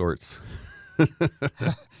 hashtag them shorts.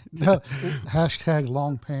 No, hashtag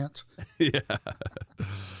long pants. Yeah.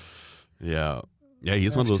 Yeah. Yeah,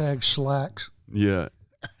 he's one of those. Hashtag slacks. Yeah.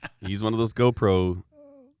 He's one of those GoPro,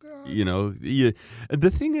 Yeah.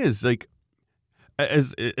 The thing is, like,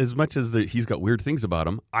 as much as he's got weird things about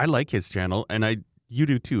him, I like his channel, and you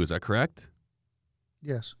do too. Is that correct?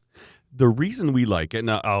 Yes. The reason we like it,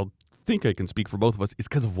 and I'll think I can speak for both of us, is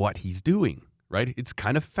because of what he's doing, right? It's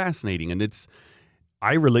kind of fascinating, and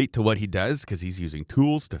I relate to what he does because he's using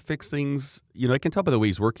tools to fix things. I can tell by the way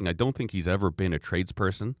he's working. I don't think he's ever been a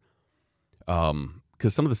tradesperson.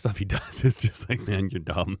 Because some of the stuff he does is just like, man, you're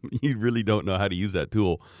dumb. You really don't know how to use that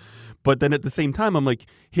tool. But then at the same time, I'm like,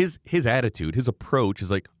 his attitude, his approach is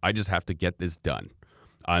like, I just have to get this done.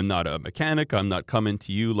 I'm not a mechanic. I'm not coming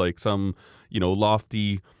to you like some,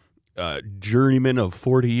 lofty journeyman of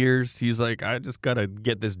 40 years. He's like, I just got to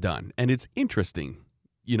get this done. And it's interesting,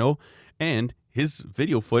 and his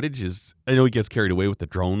video footage is, I know he gets carried away with the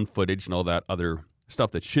drone footage and all that other stuff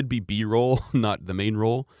that should be B-roll, not the main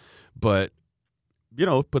roll. But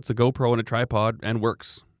puts a GoPro on a tripod and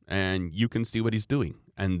works, and you can see what he's doing,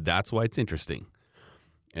 and that's why it's interesting.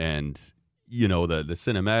 And the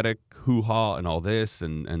cinematic hoo-ha and all this,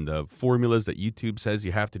 and the formulas that YouTube says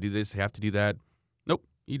you have to do this, you have to do that. Nope,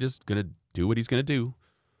 he's just gonna do what he's gonna do.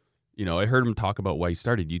 I heard him talk about why he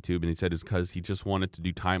started YouTube, and he said it's because he just wanted to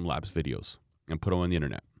do time-lapse videos and put them on the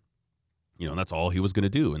internet. And that's all he was gonna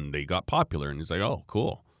do, and they got popular, and he's like, oh,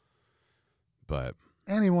 cool. But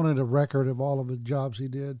And he wanted a record of all of the jobs he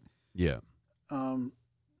did. yeah. Because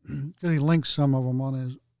he links some of them on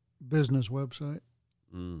his business website.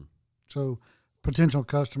 Mm. So potential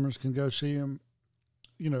customers can go see him,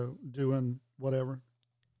 doing whatever.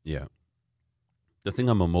 Yeah. The thing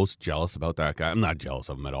I'm most jealous about that guy, I'm not jealous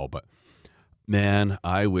of him at all, but man,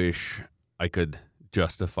 I wish I could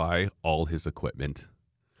justify all his equipment.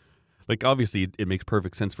 Like, obviously, it makes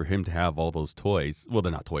perfect sense for him to have all those toys. Well,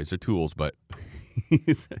 they're not toys, they're tools, but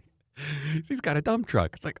he's got a dump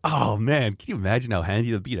truck. It's like, oh, man, can you imagine how handy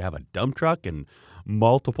it would be to have a dump truck and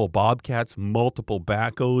multiple Bobcats, multiple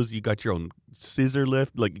backhoes? You got your own scissor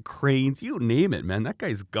lift, like cranes, you name it, man. That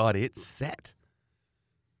guy's got it set.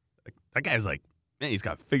 That guy's like, man, he's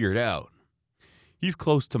got it figured out. He's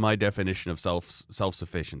close to my definition of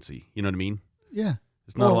self-sufficiency. You know what I mean? Yeah.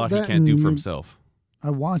 There's not a lot he can't do for himself. I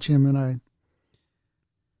watch him and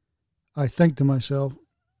I think to myself,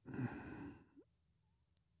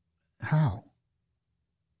 how?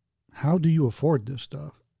 How do you afford this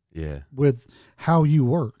stuff? Yeah. With how you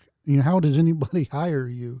work. How does anybody hire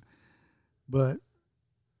you? But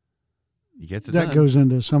he gets it that done. Goes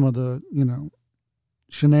into some of the,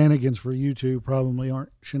 shenanigans for YouTube probably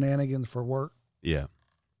aren't shenanigans for work. Yeah.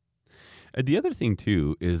 The other thing,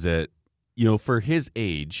 too, is that, for his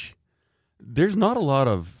age, there's not a lot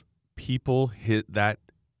of people that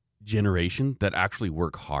generation that actually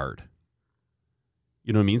work hard.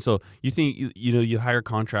 You know what I mean? So you think, you hire a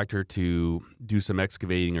contractor to do some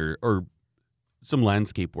excavating or some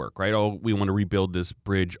landscape work, right? Oh, we want to rebuild this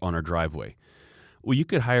bridge on our driveway. Well, you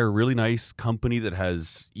could hire a really nice company that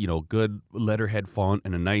has, good letterhead font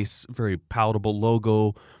and a nice, very palatable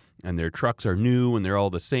logo, and their trucks are new and they're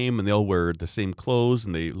all the same and they all wear the same clothes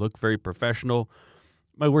and they look very professional.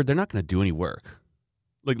 My word, they're not going to do any work.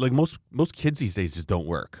 Like most kids these days just don't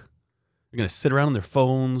work. They're going to sit around on their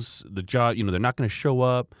phones. The job, they're not going to show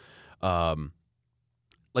up.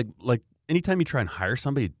 Like anytime you try and hire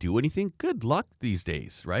somebody to do anything, good luck these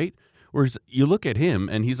days, right? Whereas you look at him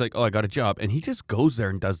and he's like, oh, I got a job. And he just goes there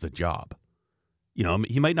and does the job.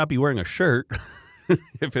 He might not be wearing a shirt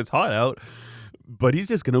if it's hot out, but he's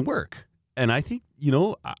just going to work. And I think,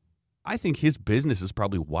 I think his business is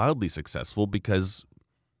probably wildly successful because,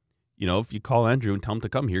 if you call Andrew and tell him to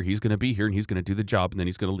come here, he's going to be here and he's going to do the job and then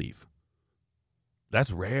he's going to leave.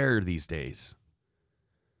 That's rare these days.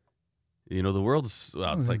 The world's,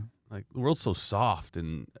 it's like the world's so soft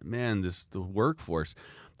and man, the workforce.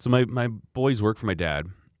 So my boys work for my dad,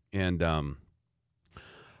 and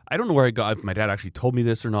I don't know where I got if my dad actually told me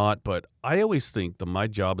this or not, but I always think that my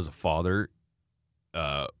job as a father,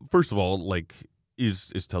 first of all,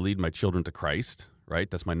 is to lead my children to Christ, right?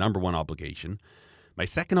 That's my number one obligation. My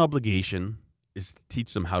second obligation is to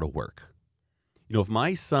teach them how to work. If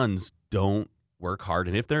my sons don't work hard,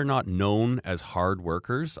 and if they're not known as hard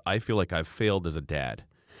workers, I feel like I've failed as a dad.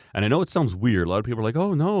 And I know it sounds weird. A lot of people are like,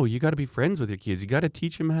 oh, no, you got to be friends with your kids. You got to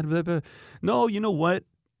teach them how to blah, blah. No, you know what?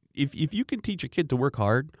 If you can teach a kid to work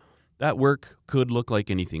hard, that work could look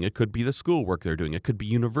like anything. It could be the school work they're doing. It could be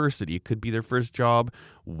university. It could be their first job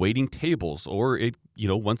waiting tables. Or,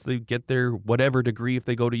 once they get their whatever degree, if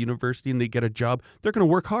they go to university and they get a job, they're going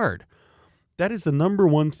to work hard. That is the number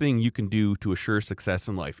one thing you can do to assure success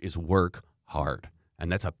in life is work hard.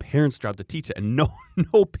 And that's a parent's job to teach it. And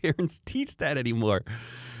no parents teach that anymore.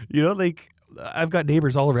 I've got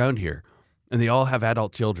neighbors all around here, and they all have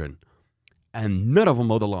adult children, and none of them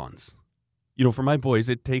mow the lawns. For my boys,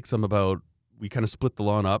 it takes them we kind of split the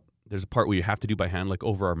lawn up. There's a part where you have to do by hand, like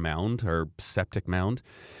over our mound, our septic mound,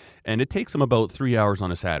 and it takes them about 3 hours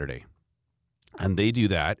on a Saturday. And they do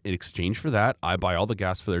that. In exchange for that, I buy all the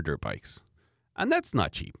gas for their dirt bikes. And that's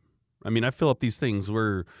not cheap. I mean, I fill up these things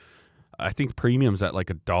where I think premium's at like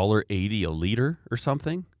 $1.80 a liter or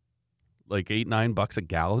something, like $8-9 a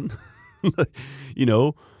gallon,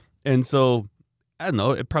 And so I don't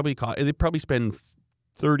know. They probably spend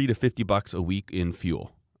 $30 to $50 a week in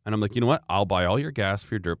fuel. And I'm like, you know what? I'll buy all your gas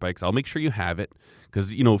for your dirt bikes. I'll make sure you have it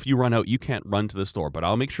because if you run out, you can't run to the store. But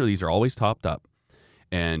I'll make sure these are always topped up,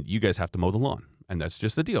 and you guys have to mow the lawn, and that's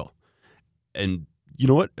just the deal. And you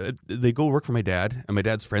know what? They go work for my dad, and my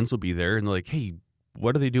dad's friends will be there, and they're like, hey,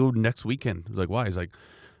 what do they do next weekend? He's like, why? He's like,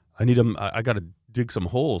 I need them. I got to dig some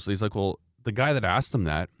holes. So he's like, well, the guy that asked him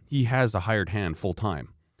that, he has a hired hand full time.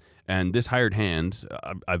 And this hired hand,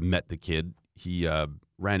 I've met the kid. He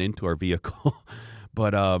ran into our vehicle,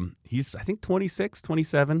 but he's, I think, 26,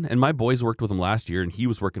 27. And my boys worked with him last year, and he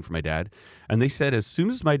was working for my dad. And they said as soon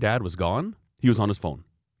as my dad was gone, he was on his phone.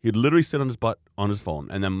 He'd literally sit on his butt on his phone.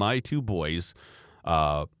 And then my two boys,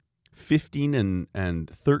 15 and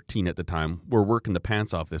 13 at the time, were working the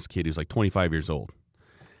pants off this kid who's like 25 years old.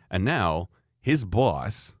 And now his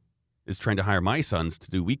boss is trying to hire my sons to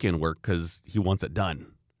do weekend work because he wants it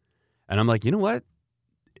done. And I'm like, you know what?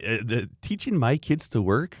 Teaching my kids to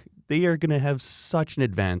work, they are going to have such an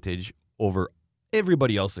advantage over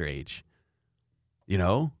everybody else their age,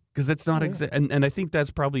 because that's not and I think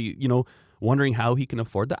that's probably, wondering how he can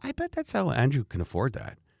afford that. I bet that's how Andrew can afford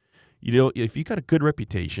that. If you got a good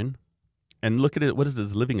reputation and look at it, what is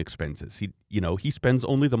his living expenses? He spends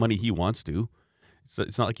only the money he wants to. So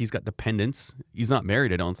it's not like he's got dependents. He's not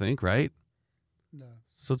married, I don't think, right? No.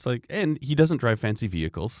 So it's like, and he doesn't drive fancy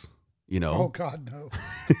vehicles. Oh God, no.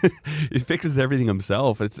 He fixes everything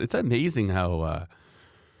himself. It's amazing how,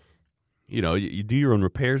 you do your own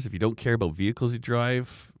repairs if you don't care about vehicles you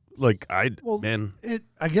drive. Like Well, man,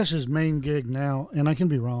 I guess his main gig now, and I can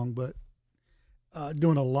be wrong, but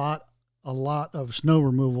doing a lot of snow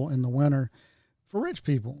removal in the winter for rich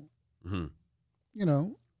people. mhm, You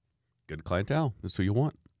know, good clientele. That's who you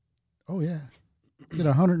want. oh yeah, get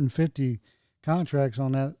 150 contracts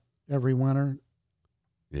on that every winter.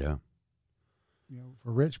 Yeah. You know,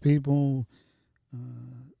 for rich people,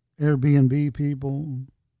 Airbnb people.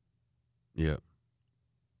 Yeah.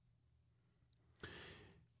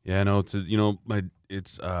 Yeah, no, my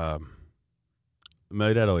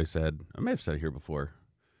dad always said, I may have said it here before,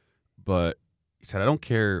 but he said, I don't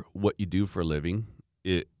care what you do for a living.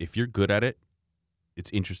 If you're good at it, it's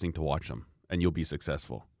interesting to watch them and you'll be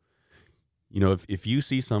successful. You know, if you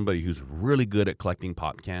see somebody who's really good at collecting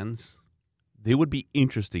pop cans, they would be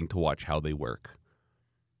interesting to watch how they work.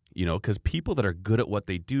 You know, because people that are good at what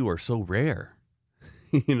they do are so rare.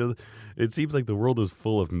 You know, it seems like the world is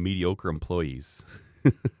full of mediocre employees.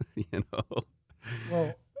 You know,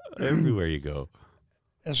 Well, everywhere you go.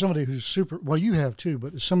 as somebody who's well, you have too,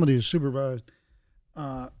 but as somebody who's supervised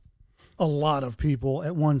a lot of people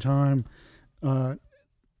at one time, and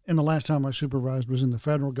the last time I supervised was in the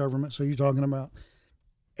federal government. So you're talking about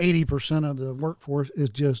 80% of the workforce is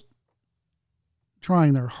just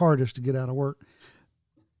trying their hardest to get out of work.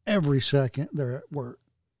 Every second they're at work.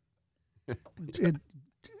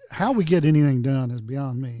 How we get anything done is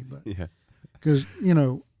beyond me. But Yeah. because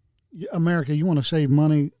America, you want to save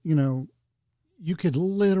money. You could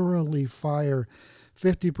literally fire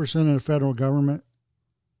 50% of the federal government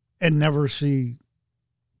and never see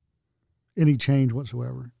any change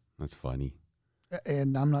whatsoever. That's funny.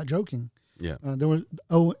 And I'm not joking. Yeah. There was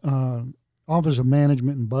Office of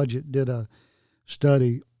Management and Budget did a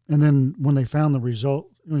study, and then when they found the result,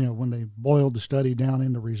 when they boiled the study down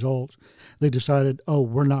into results, they decided,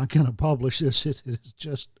 we're not going to publish this. It is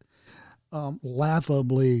just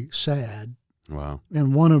laughably sad. Wow.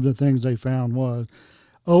 And one of the things they found was,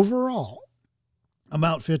 overall,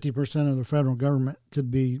 about 50% of the federal government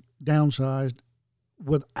could be downsized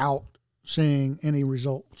without seeing any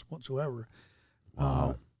results whatsoever.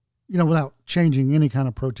 Wow. Without changing any kind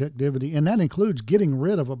of productivity. And that includes getting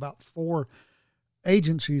rid of about 4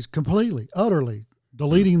 agencies completely, utterly,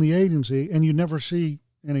 deleting the agency, and you never see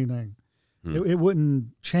anything. It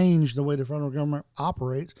wouldn't change the way the federal government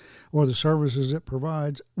operates or the services it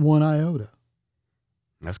provides one iota.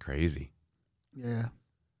 That's crazy. Yeah.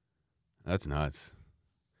 That's nuts.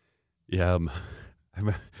 Yeah.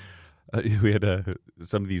 We had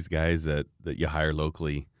some of these guys that you hire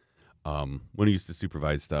locally. When I used to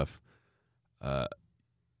supervise stuff,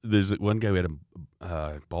 there's one guy we had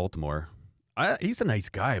in Baltimore. He's a nice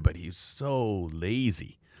guy, but he's so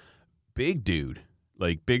lazy. Big dude,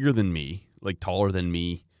 like bigger than me, like taller than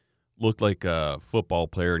me, looked like a football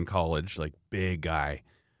player in college, like big guy.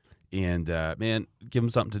 And man, give him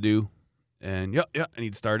something to do, and and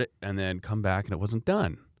he'd start it, and then come back, and it wasn't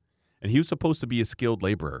done. And he was supposed to be a skilled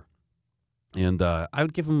laborer. And I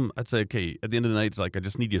would give him, I'd say, okay, at the end of the night, it's like, I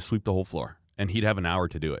just need you to sweep the whole floor. And he'd have an hour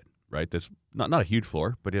to do it, right? This not a huge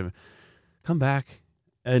floor, but he'd come back,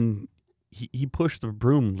 and he pushed the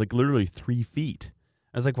broom like literally 3 feet.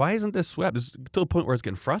 I was like, why isn't this swept? It's to the point where I was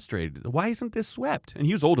getting frustrated. Why isn't this swept? And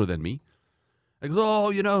he was older than me. I go,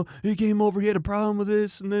 he came over, he had a problem with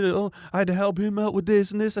this, and then I had to help him out with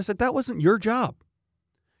this and this. I said, that wasn't your job.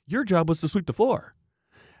 Your job was to sweep the floor.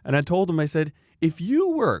 And I told him, I said, if you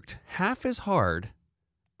worked half as hard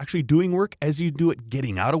actually doing work as you do it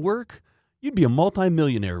getting out of work, you'd be a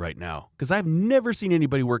multimillionaire right now. Because I've never seen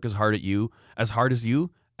anybody work as hard as you,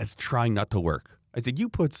 as trying not to work. I said, you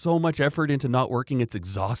put so much effort into not working, it's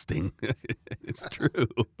exhausting. It's true.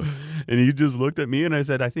 And he just looked at me, and I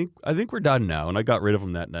said, I think we're done now. And I got rid of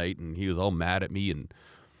him that night, and he was all mad at me. And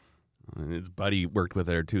his buddy worked with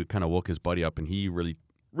there too. It kind of woke his buddy up, and he really,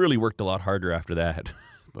 really worked a lot harder after that.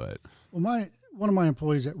 But one of my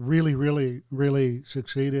employees that really, really, really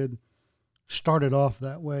succeeded started off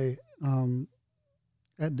that way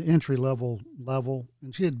at the entry level,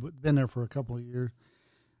 and she had been there for a couple of years.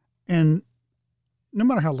 And no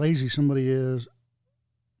matter how lazy somebody is,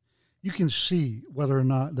 you can see whether or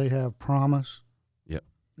not they have promise. Yep.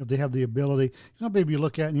 If they have the ability. Maybe you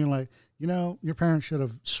look at it and you're like, your parents should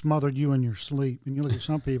have smothered you in your sleep. And you look at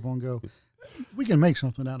some people and go, we can make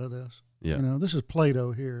something out of this. Yeah. This is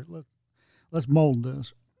Play-Doh here. Let's mold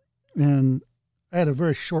this. And I had a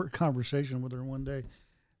very short conversation with her one day,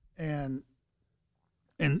 and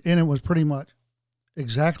it was pretty much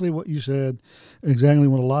exactly what you said, exactly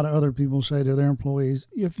what a lot of other people say to their employees.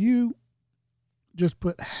 If you just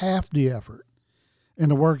put half the effort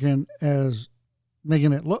into working as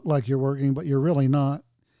making it look like you're working, but you're really not,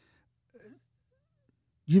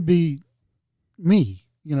 you'd be me.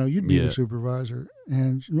 You'd be Yeah. the supervisor,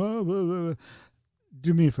 and blah, blah, blah, blah.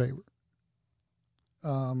 Do me a favor.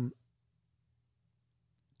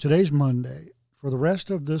 Today's Monday. For the rest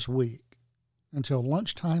of this week, until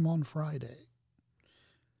lunchtime on Friday,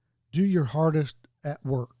 do your hardest at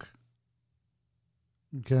work.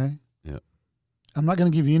 Okay? Yeah. I'm not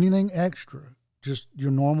going to give you anything extra, just your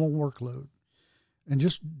normal workload. And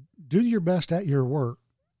just do your best at your work,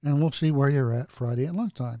 and we'll see where you're at Friday at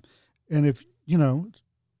lunchtime. And if,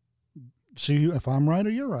 see if I'm right or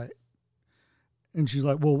you're right. And she's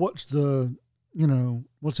like, well, what's in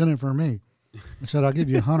it for me? I said, I'll give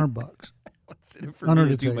you $100. What's in it for Under me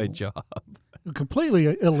to the do my table. job?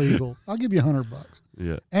 Completely illegal. I'll give you $100,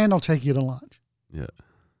 Yeah. and I'll take you to lunch. Yeah.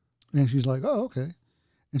 And she's like, oh, okay.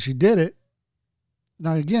 And she did it.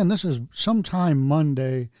 Now, again, this is sometime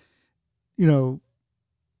Monday,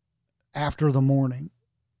 after the morning,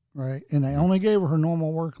 right? And I only gave her her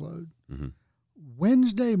normal workload. Mm-hmm.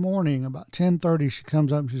 Wednesday morning, about 10:30, she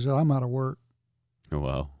comes up and she said, I'm out of work. Oh,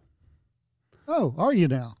 wow. Oh, are you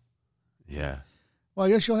now? Yeah. Well, I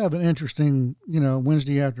guess you'll have an interesting,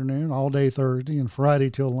 Wednesday afternoon, all day Thursday, and Friday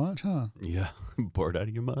till lunch, huh? Yeah. Bored out of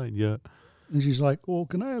your mind. Yeah. And she's like, well,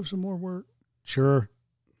 can I have some more work? Sure.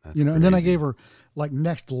 That's And then I crazy. gave her like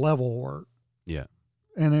next level work. Yeah.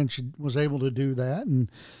 And then she was able to do that. And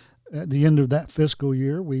at the end of that fiscal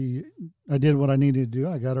year, I did what I needed to do.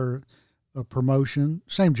 I got her a promotion,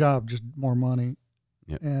 same job, just more money.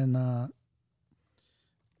 Yeah. And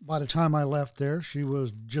by the time I left there, she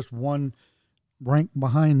was just one rank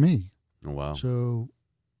behind me. Oh, wow. So,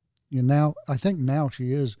 I think now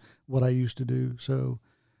she is what I used to do. So,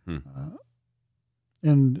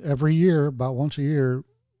 and every year, about once a year,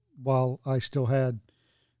 while I still had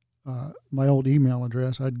my old email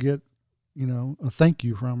address, I'd get, a thank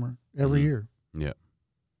you from her every Mhm. year. Yeah.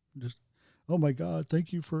 Just, oh my God,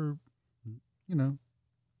 thank you for, The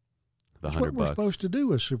that's $100. what we're supposed to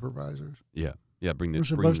do as supervisors. Yeah. Yeah. Bring We're the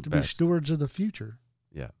supposed to be best. stewards of the future.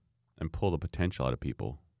 Yeah. And pull the potential out of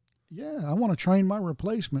people. Yeah, I want to train my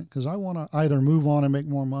replacement because I want to either move on and make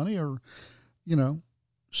more money or,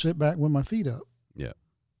 sit back with my feet up. Yeah.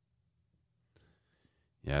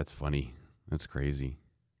 Yeah, it's funny. That's crazy.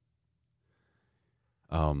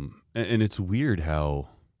 And it's weird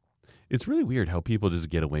it's really weird how people just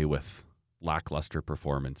get away with lackluster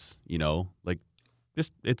performance, like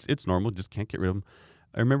just, it's normal. Just can't get rid of them.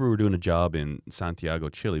 I remember we were doing a job in Santiago,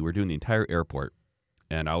 Chile. We were doing the entire airport,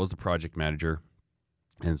 and I was the project manager.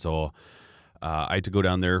 And so I had to go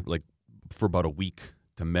down there like for about a week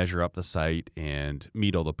to measure up the site and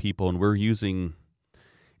meet all the people. And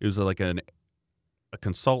it was like a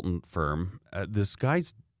consultant firm. This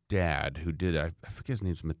guy's dad who did, I forget his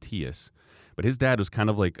name's Matthias, but his dad was kind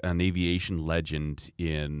of like an aviation legend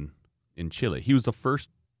in Chile. He was the first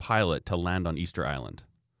pilot to land on Easter Island.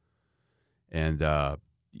 And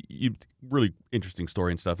really interesting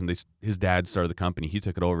story and stuff. And his dad started the company. He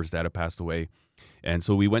took it over. His dad had passed away. And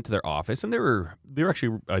so we went to their office, and they were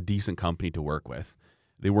actually a decent company to work with.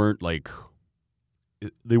 They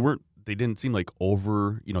didn't seem like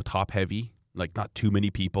over, top heavy, like not too many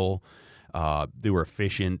people. They were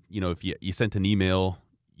efficient. If you sent an email,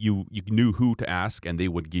 you knew who to ask, and they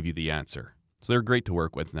would give you the answer. So they're great to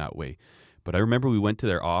work with in that way. But I remember we went to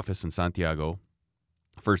their office in Santiago.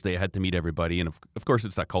 First day I had to meet everybody, and of course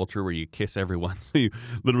it's that culture where you kiss everyone. So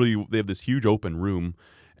they have this huge open room,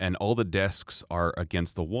 and all the desks are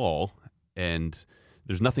against the wall, and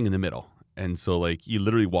there's nothing in the middle. And so like you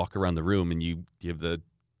literally walk around the room and you give the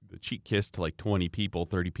cheek kiss to like 20 people,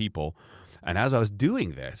 30 people. And as I was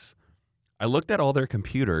doing this, I looked at all their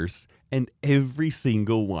computers, and every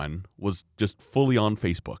single one was just fully on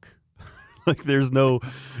Facebook. Like there's no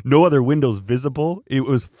other windows visible. It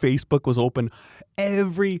was Facebook was open,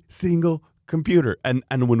 every single computer. And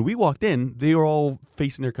when we walked in, they were all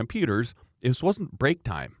facing their computers. It wasn't break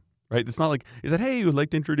time, right? It's not like, is that, hey, we'd like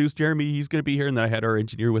to introduce Jeremy. He's going to be here. And then I had our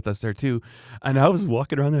engineer with us there too. And I was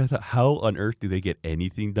walking around there. I thought, how on earth do they get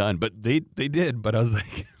anything done? But they did. But I was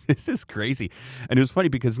like, this is crazy. And it was funny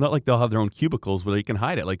because it's not like they'll have their own cubicles where they can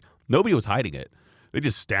hide it. Like nobody was hiding it. They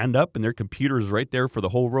just stand up and their computer is right there for the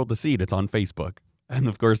whole world to see. It's on Facebook. And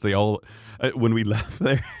of course, they all, when we left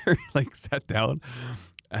there, like sat down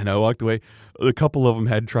and I walked away. A couple of them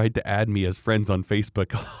had tried to add me as friends on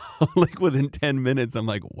Facebook. Like within 10 minutes, I'm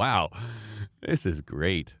like, wow, this is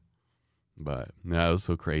great. But no, it was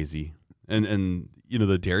so crazy. And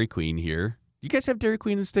the Dairy Queen here. You guys have Dairy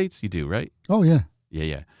Queen in the States? You do, right? Oh, yeah.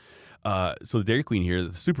 Yeah. So the Dairy Queen here,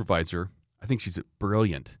 the supervisor, I think she's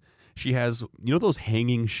brilliant. She has, those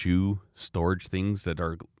hanging shoe storage things that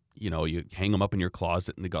are you hang them up in your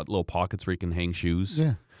closet and they got little pockets where you can hang shoes.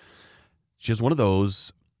 Yeah. She has one of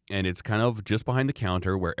those, and it's kind of just behind the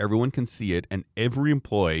counter where everyone can see it, and every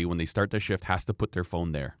employee, when they start their shift, has to put their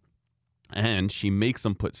phone there. And she makes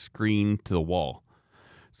them put screen to the wall.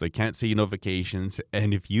 So they can't see notifications.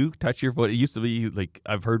 And if you touch your phone, it used to be like,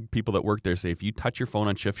 I've heard people that work there say, if you touch your phone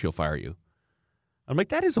on shift, she'll fire you. I'm like,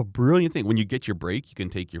 that is a brilliant thing. When you get your break, you can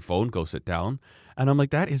take your phone, go sit down. And I'm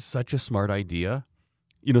like, that is such a smart idea.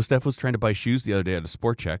 Steph was trying to buy shoes the other day at a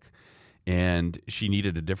Sport Check, and she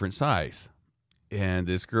needed a different size. And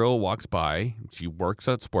this girl walks by. She works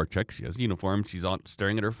at Sport Check. She has a uniform. She's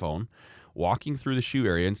staring at her phone, walking through the shoe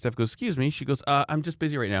area. And Steph goes, excuse me. She goes, I'm just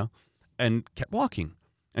busy right now, and kept walking.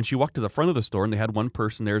 And she walked to the front of the store, and they had one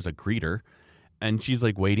person there as a greeter. And she's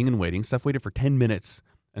like waiting and waiting. Steph waited for 10 minutes.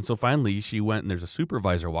 And so finally she went, and there's a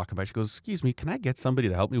supervisor walking by. She goes, excuse me, can I get somebody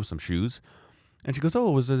to help me with some shoes? And she goes,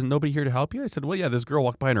 oh, was there nobody here to help you? I said, well, yeah, this girl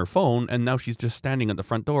walked by on her phone, and now she's just standing at the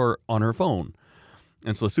front door on her phone.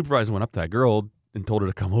 And so the supervisor went up to that girl and told her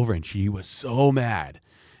to come over, and she was so mad.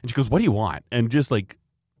 And she goes, what do you want? And just like,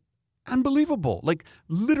 unbelievable. Like,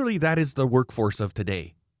 literally, that is the workforce of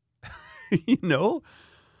today.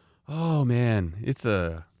 Oh, man, it's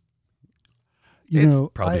probably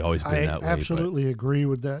always been that way. I absolutely agree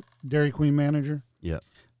with that Dairy Queen manager. Yeah.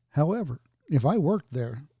 However, if I worked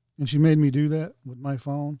there and she made me do that with my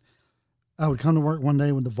phone, I would come to work one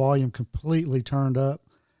day with the volume completely turned up,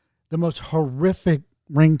 the most horrific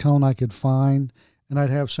ringtone I could find, and I'd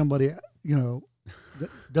have somebody, that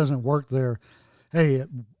doesn't work there, hey, at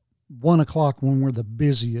 1 o'clock when we're the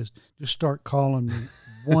busiest, just start calling me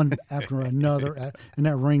one after another, and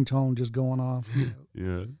that ringtone just going off.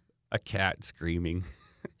 Yeah. A cat screaming.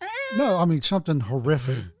 No, I mean something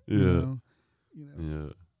horrific. Yeah. Yeah.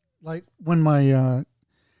 Like when my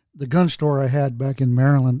the gun store I had back in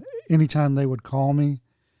Maryland, anytime they would call me,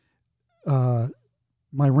 my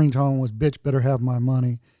ringtone was "Bitch, better have my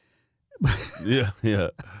money." Yeah.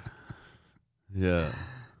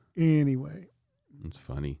 Anyway, it's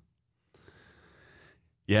funny.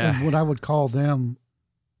 Yeah. And when I would call them,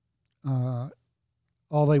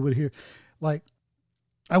 all they would hear, like,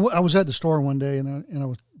 I was at the store one day and I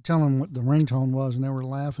was telling them what the ringtone was, and they were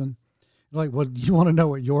laughing. Like, "What, do you want to know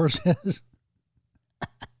what yours is?"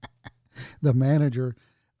 The manager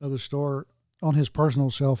of the store, on his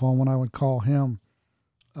personal cell phone, when I would call him,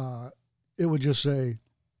 it would just say,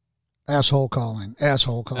 asshole calling. Yeah.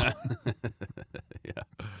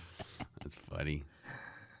 That's funny.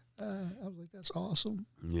 I was like, that's awesome.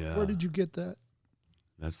 Yeah. Where did you get that?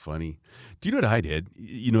 That's funny. Do you know what I did?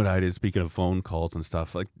 You know what I did? Speaking of phone calls and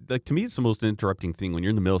stuff, like to me, it's the most interrupting thing when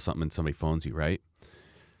you're in the middle of something and somebody phones you, right?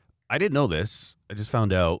 I didn't know this. I just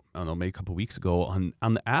found out, I don't know, maybe a couple of weeks ago on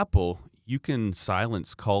the Apple, you can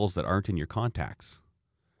silence calls that aren't in your contacts.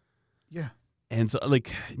 Yeah. And so,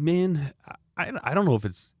 like, man, I don't know if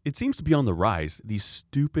it seems to be on the rise, these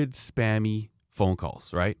stupid, spammy phone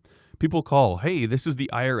calls, right? People call, hey, this is the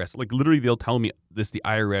IRS. Like, literally, they'll tell me, this is the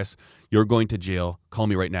IRS. You're going to jail. Call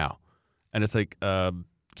me right now. And it's like,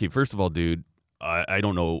 okay, first of all, dude, I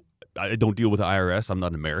don't know. I don't deal with the IRS. I'm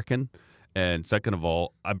not American. And second of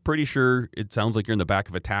all, I'm pretty sure it sounds like you're in the back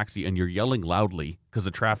of a taxi and you're yelling loudly because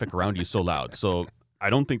the traffic around you is so loud. So I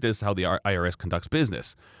don't think this is how the IRS conducts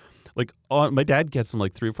business. Like, my dad gets them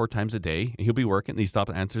like 3 or 4 times a day, and he'll be working, and he stops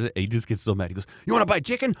and answers it, and he just gets so mad. He goes, you want to buy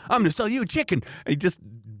chicken? I'm going to sell you chicken. And he just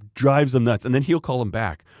drives them nuts, and then he'll call him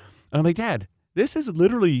back. And I'm like, Dad, this is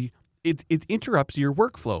literally, it interrupts your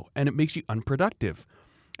workflow, and it makes you unproductive.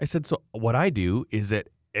 I said, so what I do is that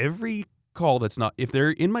every call that's not, if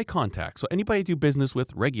they're in my contacts, so anybody I do business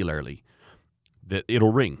with regularly, that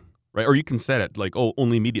it'll ring, right? Or you can set it like, oh,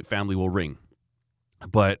 only immediate family will ring.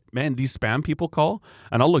 But man, these spam people call,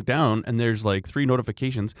 and I'll look down and there's like 3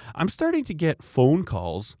 notifications. I'm starting to get phone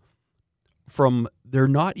calls from, they're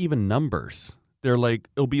not even numbers. They're like,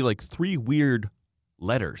 it'll be like 3 weird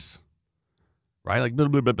letters, right? Like blah,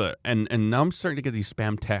 blah, blah, blah. And now I'm starting to get these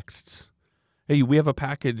spam texts. Hey, we have a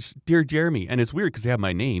package, dear Jeremy. And it's weird because they have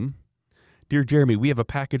my name. Dear Jeremy, we have a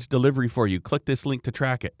package delivery for you. Click this link to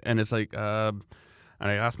track it. And it's like, and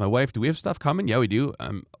I asked my wife, do we have stuff coming? Yeah, we do.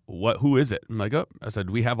 Who is it? I'm like, oh, I said,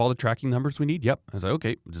 we have all the tracking numbers we need. Yep. I was like,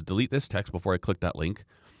 okay, just delete this text before I click that link.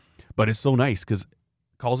 But it's so nice because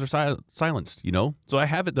calls are silenced, So I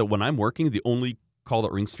have it that when I'm working, the only call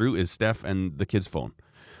that rings through is Steph and the kid's phone.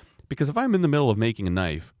 Because if I'm in the middle of making a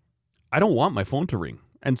knife, I don't want my phone to ring.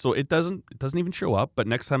 And so it doesn't even show up. But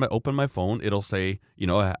next time I open my phone, it'll say,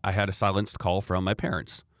 I had a silenced call from my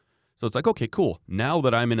parents. So it's like, okay, cool. Now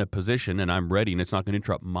that I'm in a position and I'm ready and it's not going to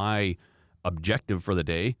interrupt my objective for the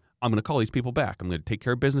day, I'm going to call these people back. I'm going to take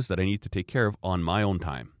care of business that I need to take care of on my own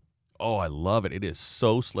time. Oh, I love it. It is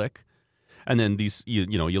so slick. And then these, you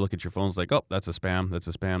look at your phones like, oh, that's a spam, that's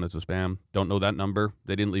a spam, that's a spam. Don't know that number.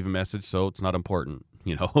 They didn't leave a message, so it's not important,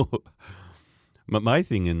 But my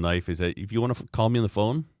thing in life is that if you want to call me on the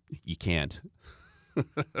phone, you can't.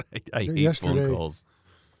 I hate Yesterday, phone calls.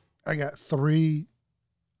 I got 3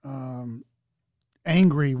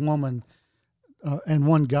 angry woman and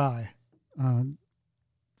one guy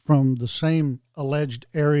from the same alleged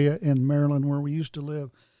area in Maryland where we used to live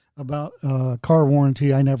about car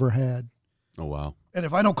warranty I never had. Oh, wow. And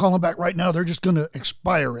if I don't call them back right now, they're just going to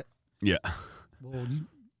expire it. Yeah. Well,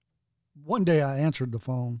 one day I answered the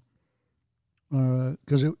phone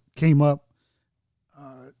because it came up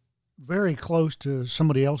very close to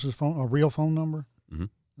somebody else's phone, a real phone number.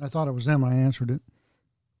 Mm-hmm. I thought it was them. I answered it.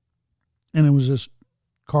 And it was this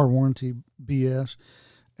car warranty BS.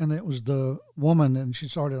 And it was the woman, and she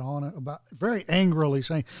started on it about very angrily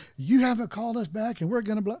saying, "You haven't called us back, and we're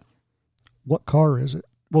going to blah." What car is it?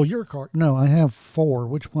 Well, your car. No, I have 4.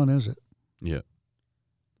 Which one is it? Yeah.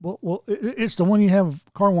 Well, it's the one you have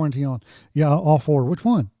car warranty on. Yeah, all 4. Which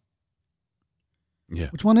one? Yeah.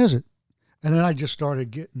 Which one is it? And then I just started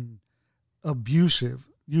getting abusive,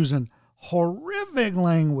 using horrific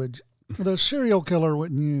language that a serial killer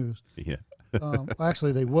wouldn't use. Yeah.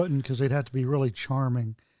 Actually, they wouldn't, because they'd have to be really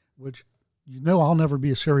charming, which, I'll never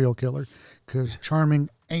be a serial killer because charming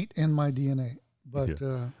ain't in my DNA. But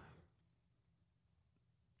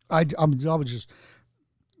I was just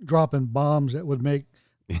dropping bombs that would make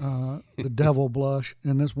the devil blush.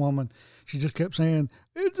 And this woman, she just kept saying,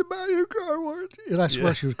 "It's about your car warranty." And I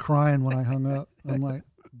swear she was crying when I hung up. I'm like,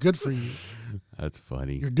 good for you. That's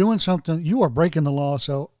funny. You're doing something. You are breaking the law,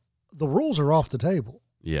 so the rules are off the table.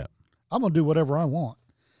 Yeah. I'm going to do whatever I want.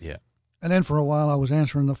 Yeah. And then for a while I was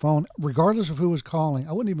answering the phone, regardless of who was calling.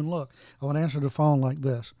 I wouldn't even look. I would answer the phone like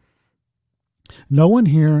this. "No one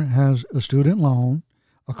here has a student loan,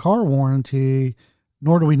 a car warranty,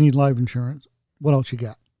 nor do we need life insurance. What else you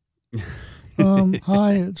got?"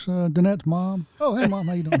 "Hi, it's Danette's mom." "Oh, hey, Mom,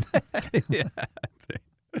 how you doing?" Yeah.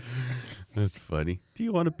 That's funny. "Do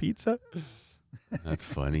you want a pizza?" That's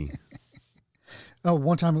funny. Oh,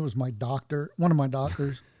 one time it was one of my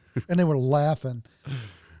doctors, and they were laughing.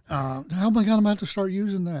 "Oh my God, I'm about to start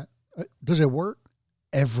using that." Does it work?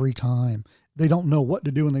 Every time. They don't know what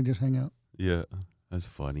to do and they just hang up. Yeah, that's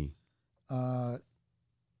funny.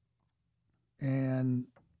 And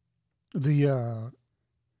I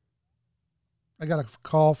got a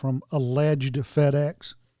call from alleged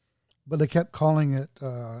FedEx, but they kept calling it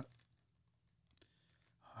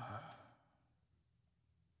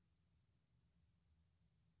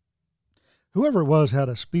whoever it was had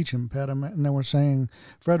a speech impediment, and they were saying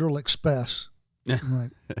Federal Express. I'm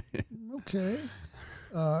like, okay.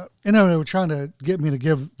 And they were trying to get me to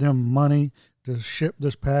give them money to ship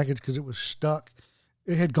this package because it was stuck.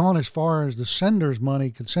 It had gone as far as the sender's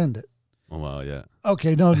money could send it. Oh, wow, yeah.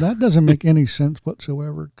 Okay, no, that doesn't make any sense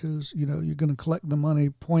whatsoever because, you're going to collect the money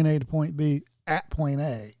point A to point B at point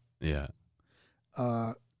A. Yeah.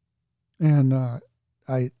 And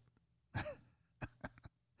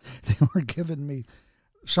they were giving me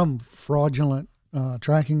some fraudulent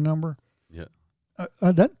tracking number. Yeah.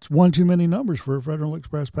 That's one too many numbers for a Federal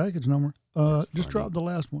Express package number. Just drop the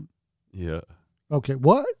last one. Yeah. Okay,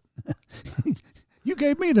 what? You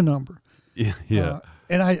gave me the number. Yeah. Yeah.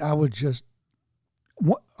 And I would just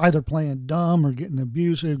either playing dumb or getting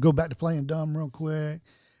abusive, go back to playing dumb real quick.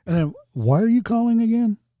 And then, "Why are you calling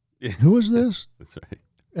again? Yeah. Who is this?" That's right.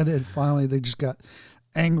 And then finally they just got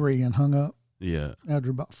angry and hung up Yeah. after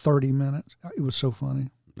about 30 minutes. It was so funny.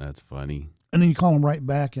 That's funny. And then you call them right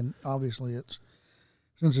back, and obviously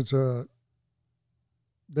since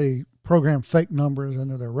they program fake numbers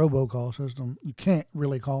into their robocall system, you can't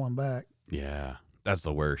really call them back. Yeah. That's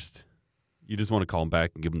the worst. You just want to call them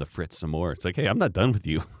back and give them the fritz some more. It's like, hey, I'm not done with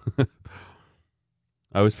you.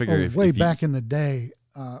 I always figure way back in the day,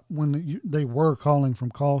 when they were calling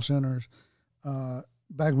from call centers,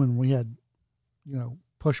 back when we had,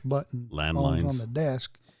 push button landlines phones on the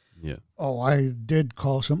desk. Yeah. Oh, I did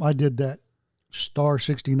call some. I did that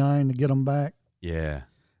 *69 to get them back. Yeah.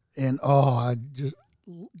 And I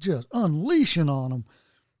just unleashing on them.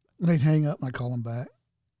 They'd hang up and I call them back.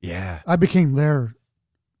 Yeah. I became their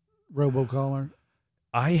robocaller.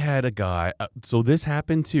 I had a guy. So this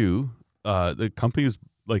happened too. The company was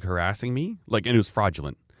like harassing me, and it was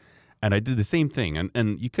fraudulent. And I did the same thing.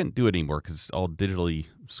 And you couldn't do it anymore because it's all digitally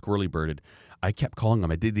squirrely birded. I kept calling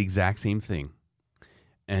them. I did the exact same thing.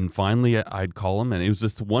 And finally I'd call him, and it was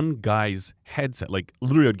just one guy's headset. Like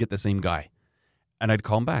literally I'd get the same guy. And I'd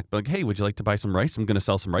call him back. Like, "Hey, would you like to buy some rice? I'm going to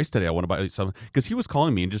sell some rice today. I want to buy some." Because he was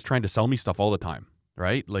calling me and just trying to sell me stuff all the time.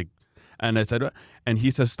 Right? Like, And I said, and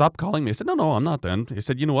he says, stop calling me. I said, no, I'm not done. He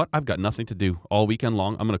said, you know what? I've got nothing to do all weekend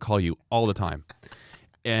long. I'm going to call you all the time.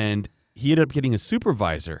 And he ended up getting a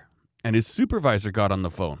supervisor. And his supervisor got on the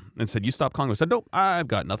phone and said, you stop calling. I said, nope, I've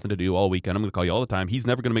got nothing to do all weekend. I'm going to call you all the time. He's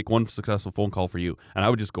never going to make one successful phone call for you. And I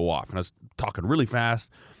would just go off. And I was talking really fast.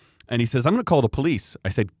 And he says, I'm going to call the police. I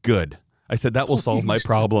said, good. I said, that will solve my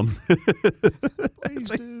problem. Please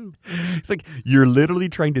do. It's like, you're literally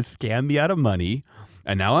trying to scam me out of money.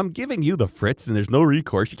 And now I'm giving you the fritz and there's no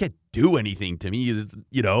recourse. You can't do anything to me.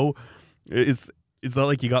 It's not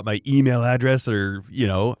like you got my email address or,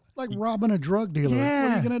 Like robbing a drug dealer. Yeah.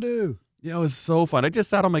 What are you going to do? It was so fun. I just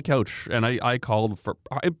sat on my couch and I called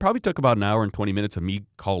it probably took about an hour and 20 minutes of me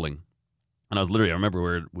calling. And I remember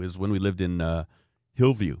where it was when we lived in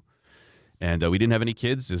Hillview. And we didn't have any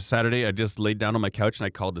kids. It was Saturday. I just laid down on my couch and I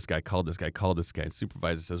called this guy. And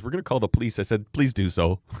supervisor says, we're going to call the police. I said, please do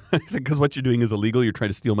so. I said, because what you're doing is illegal. You're trying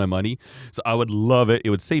to steal my money. So I would love it. It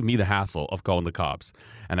would save me the hassle of calling the cops.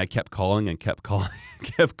 And I kept calling and kept calling,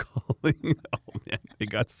 kept calling. Oh, man. It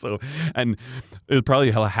got so. And it was probably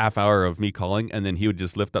a half hour of me calling. And then he would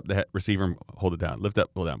just lift up the receiver and hold it down. Lift up,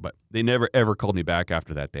 hold down. But they never, ever called me back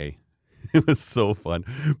after that day. It was so fun.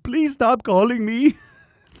 Please stop calling me.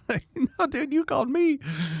 It's like, no, dude, you called me.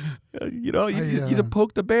 You to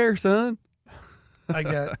poke the bear, son. I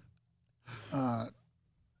got a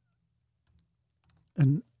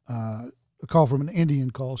call from an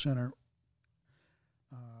Indian call center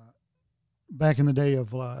back in the day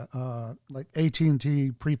of like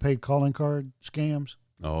AT&T prepaid calling card scams.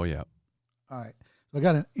 Oh, yeah. All right. So I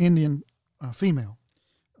got an Indian female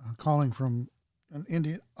calling from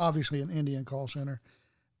obviously an Indian call center,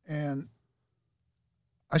 and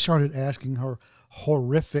I started asking her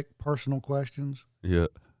horrific personal questions. Yeah.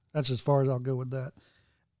 That's as far as I'll go with that.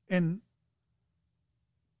 And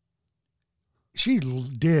she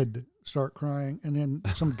did start crying, and then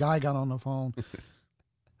some guy got on the phone.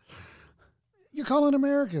 You're calling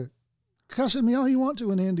America. Cussing me all you want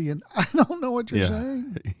to in Indian. I don't know what you're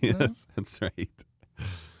saying. Yes, that's right.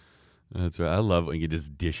 That's right. I love when you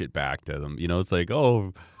just dish it back to them. It's like,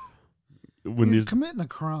 oh... when you're committing a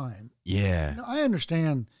crime. Yeah. I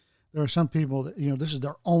understand there are some people that, this is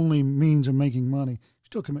their only means of making money,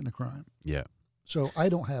 still committing a crime. Yeah. So I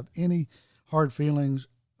don't have any hard feelings.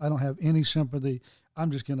 I don't have any sympathy. I'm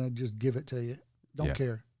just going to just give it to you. Don't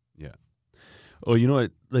care. Yeah. Oh, you know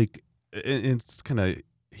what? Like, it's kind of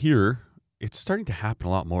here, it's starting to happen a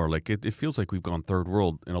lot more. Like, it feels like we've gone third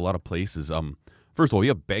world in a lot of places. First of all, we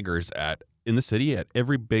have beggars in the city at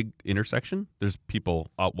every big intersection. There's people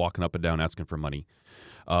out walking up and down asking for money.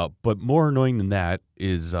 But more annoying than that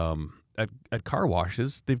is at car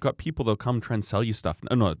washes, they've got people that'll come try and sell you stuff.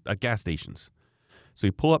 No, at gas stations. So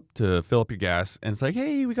you pull up to fill up your gas, and it's like,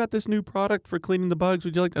 hey, we got this new product for cleaning the bugs.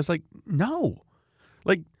 Would you like? I was like, no.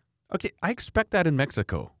 Like, okay, I expect that in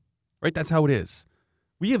Mexico, right? That's how it is.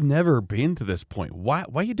 We have never been to this point. Why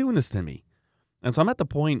are you doing this to me? And so I'm at the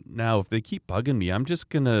point now, if they keep bugging me, I'm just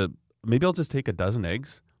going to, maybe I'll just take a dozen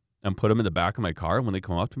eggs and put them in the back of my car. And when they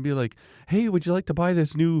come up and be like, hey, would you like to buy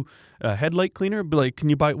this new headlight cleaner? Be like,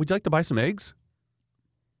 would you like to buy some eggs?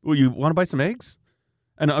 Well, you want to buy some eggs?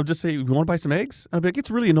 And I'll just say, you want to buy some eggs? And I'll be like,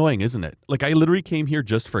 it's really annoying, isn't it? Like, I literally came here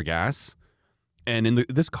just for gas. And in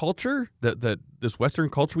this culture, this Western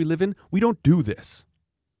culture we live in, we don't do this.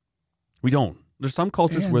 We don't. There's some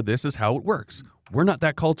cultures where this is how it works. We're not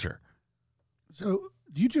that culture. So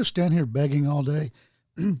do you just stand here begging all day?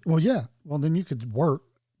 Well, yeah. Well, then you could work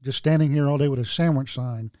just standing here all day with a sandwich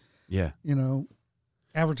sign. Yeah.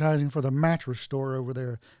 Advertising for the mattress store over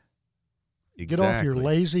there. Exactly. Get off your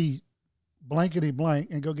lazy blankety blank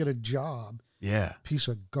and go get a job. Yeah. Piece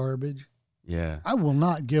of garbage. Yeah. I will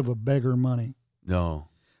not give a beggar money. No.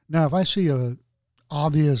 Now, if I see a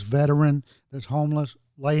obvious veteran that's homeless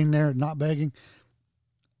laying there not begging,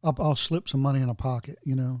 I'll slip some money in a pocket,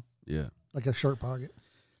 Yeah. like a shirt pocket.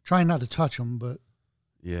 Trying not to touch them, but.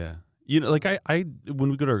 Yeah. Like I when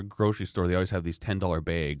we go to a grocery store, they always have these $10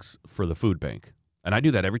 bags for the food bank. And I do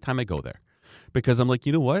that every time I go there because I'm like,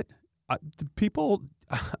 you know what?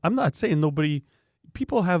 I'm not saying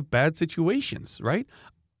people have bad situations, right?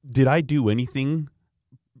 Did I do anything,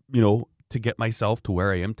 to get myself to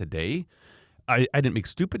where I am today? I didn't make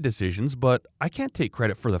stupid decisions, but I can't take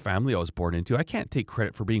credit for the family I was born into. I can't take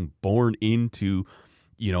credit for being born into,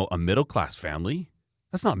 a middle-class family.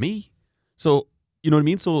 That's not me. So, you know what I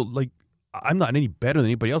mean? So, like, I'm not any better than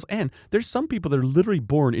anybody else. And there's some people that are literally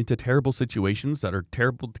born into terrible situations that are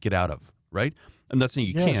terrible to get out of, right? I'm not saying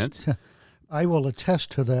you can't. I will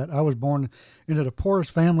attest to that. I was born into the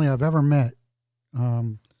poorest family I've ever met.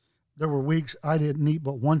 There were weeks I didn't eat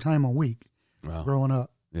but one time a week growing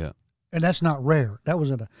up. Yeah. And that's not rare. That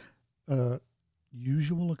was a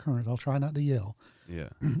usual occurrence. I'll try not to yell. Yeah.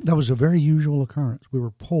 That was a very usual occurrence. We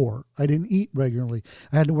were poor. I didn't eat regularly.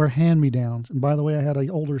 I had to wear hand-me-downs. And by the way, I had an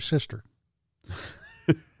older sister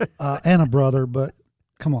and a brother, but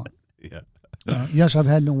come on. Yeah. Yes, I've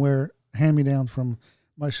had to wear hand-me-downs from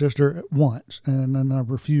my sister once, and then I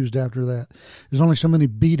refused after that. There's only so many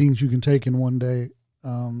beatings you can take in one day.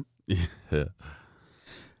 Yeah.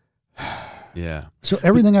 Yeah. So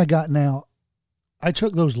everything I got now, I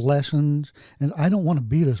took those lessons, and I don't want to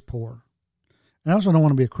be this poor. And I also don't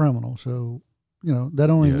want to be a criminal. So, that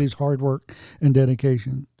only leaves hard work and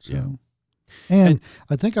dedication. So, Yeah. And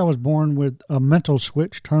I think I was born with a mental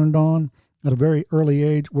switch turned on at a very early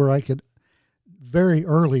age where I could very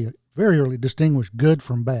early distinguish good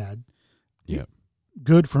from bad,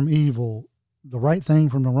 good from evil, the right thing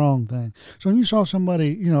from the wrong thing. So when you saw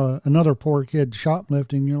somebody, another poor kid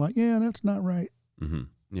shoplifting, you're like, yeah, that's not right. Mm-hmm.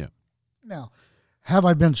 Yeah. Now, have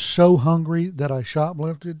I been so hungry that I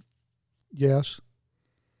shoplifted? Yes.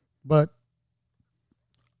 But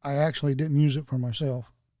I actually didn't use it for myself.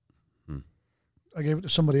 I gave it to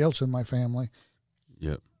somebody else in my family.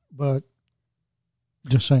 Yep. But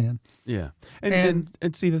just saying. Yeah. And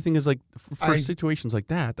see, the thing is, like, for situations like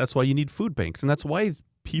that, that's why you need food banks. And that's why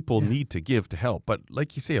people need to give to help. But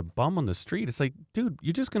like you say, a bum on the street, it's like, dude,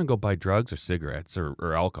 you're just going to go buy drugs or cigarettes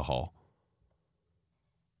or alcohol.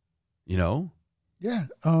 Yeah.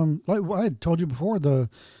 Like I had told you before, the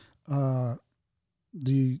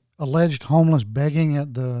alleged homeless begging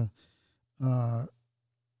at the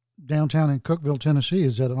downtown in Cookeville, Tennessee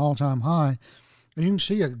is at an all-time high. And you can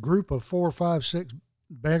see a group of 4, 5, 6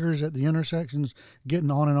 beggars at the intersections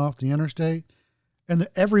getting on and off the interstate. And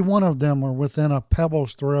every one of them are within a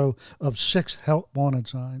pebble's throw of 6 help wanted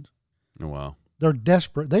signs. Oh, wow. They're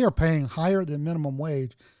desperate. They are paying higher than minimum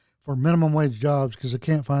wage for minimum wage jobs because they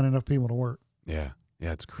can't find enough people to work. Yeah.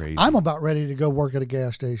 Yeah, it's crazy. I'm about ready to go work at a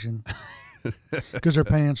gas station because they're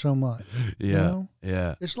paying so much. Yeah.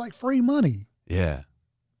 Yeah. It's like free money. Yeah.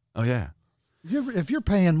 Oh, yeah. If you're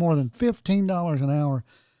paying more than $15 an hour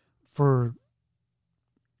for,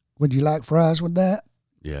 would you like fries with that?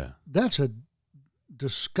 Yeah. That's a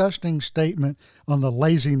disgusting statement on the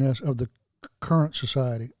laziness of the current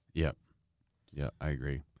society. Yep. Yeah, I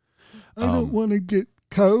agree. I don't want to get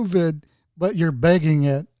COVID, but you're begging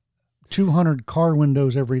at 200 car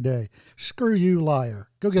windows every day. Screw you, liar.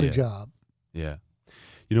 Go get a job. Yeah.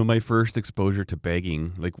 My first exposure to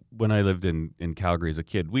begging, like when I lived in Calgary as a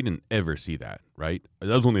kid, we didn't ever see that, right? That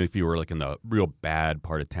was only if you were like in the real bad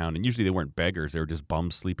part of town. And usually they weren't beggars. They were just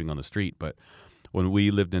bums sleeping on the street. But when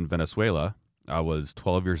we lived in Venezuela, I was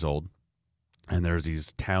 12 years old, and there's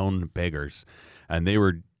these town beggars, and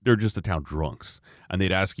they're just the town drunks. And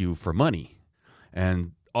they'd ask you for money,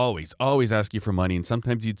 and always ask you for money. And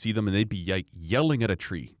sometimes you'd see them, and they'd be like yelling at a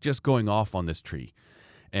tree, just going off on this tree.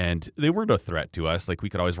 And they weren't a threat to us. Like, we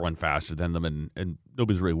could always run faster than them, and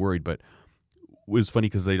nobody's really worried. But it was funny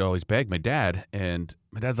because they'd always beg my dad, and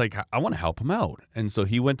my dad's like, I want to help him out. And so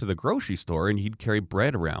he went to the grocery store, and he'd carry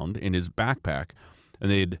bread around in his backpack, and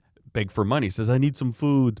they'd beg for money. He says, I need some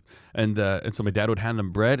food. And so my dad would hand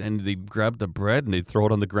them bread, and they'd grab the bread, and they'd throw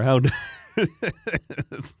it on the ground.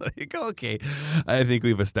 It's like, okay, I think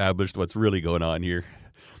we've established what's really going on here.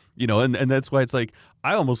 And that's why it's like,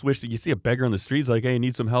 I almost wish that you see a beggar on the streets like, hey, I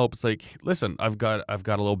need some help. It's like, listen, I've got a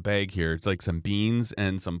little bag here. It's like some beans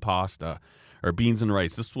and some pasta, or beans and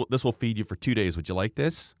rice. This will feed you for 2 days. Would you like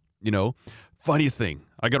this? Funniest thing.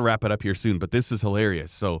 I got to wrap it up here soon, but this is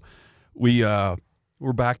hilarious. So we're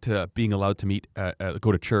back to being allowed to meet,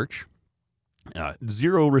 go to church.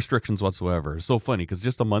 Zero restrictions whatsoever. It's so funny because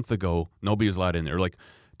just a month ago, nobody was allowed in there, like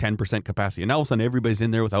 10% capacity. And now all of a sudden, everybody's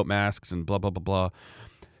in there without masks and blah, blah, blah, blah.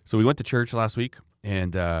 So we went to church last week,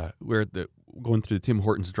 and we're going through the Tim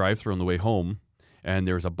Hortons drive-thru on the way home, and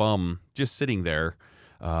there was a bum just sitting there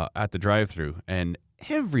at the drive-thru, and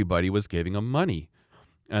everybody was giving him money.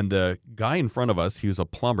 And the guy in front of us, he was a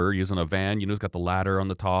plumber using a van. He's got the ladder on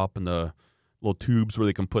the top and the little tubes where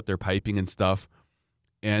they can put their piping and stuff.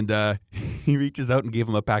 And he reaches out and gave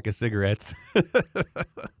him a pack of cigarettes.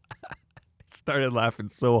 Started laughing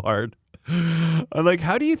so hard. I'm like,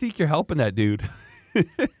 how do you think you're helping that dude?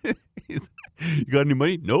 You got any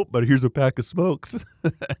money? Nope, but here's a pack of smokes.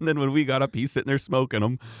 And then when we got up, he's sitting there smoking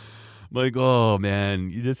them. I'm like, oh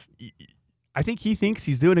man, I think he thinks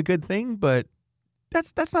he's doing a good thing, but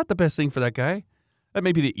that's not the best thing for that guy. That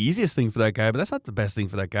may be the easiest thing for that guy, but that's not the best thing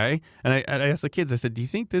for that guy. And I asked the kids, I said, do you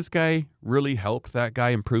think this guy really helped that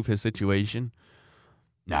guy improve his situation?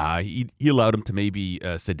 Nah, he allowed him to maybe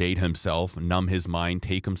sedate himself, numb his mind,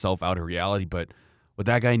 take himself out of reality, but What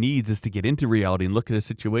that guy needs is to get into reality and look at a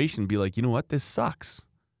situation and be like, you know what? This sucks.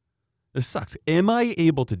 This sucks. Am I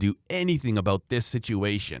able to do anything about this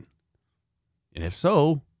situation? And if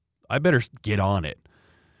so, I better get on it.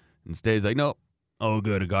 Instead, he's like, no. Oh,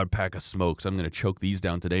 good. I got a pack of smokes. I'm going to choke these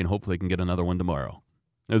down today and hopefully I can get another one tomorrow.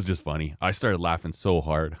 It was just funny. I started laughing so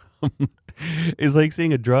hard. It's like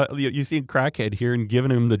seeing you see a crackhead here and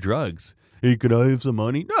giving him the drugs. Hey, could I have some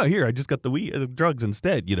money? No, here, I just got the drugs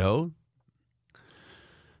instead, you know?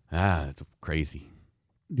 It's crazy.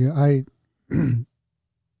 Yeah, there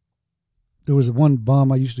was one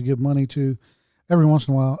bum I used to give money to every once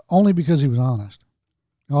in a while, only because he was honest.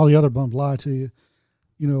 All the other bums lie to you.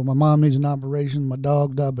 You know, my mom needs an operation, my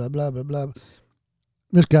dog, blah, blah, blah, blah, blah.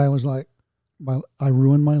 This guy was like, I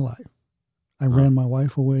ruined my life. I ran my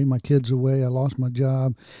wife away, my kids away. I lost my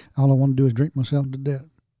job. All I want to do is drink myself to death.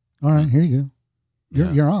 All right, here you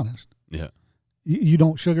go. You're honest. Yeah. You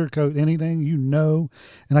don't sugarcoat anything, you know.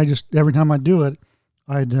 And I just, every time I do it,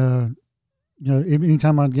 I'd,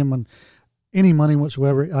 anytime I'd give them any money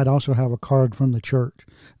whatsoever, I'd also have a card from the church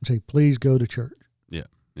and say, please go to church. Yeah.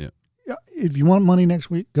 If you want money next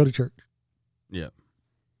week, go to church. Yeah.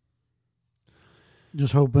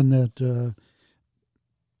 Just hoping that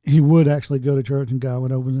he would actually go to church and God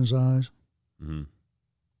would open his eyes. Mm-hmm.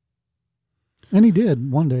 And he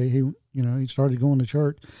did. One day he started going to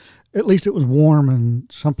church. At least it was warm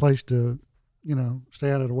and someplace to, stay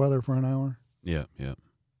out of the weather for an hour. Yeah.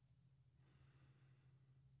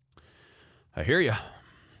 I hear you.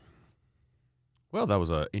 Well, that was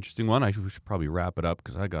an interesting one. We should probably wrap it up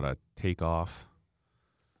because I got to take off.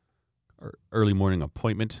 Early morning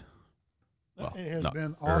appointment. Well, it has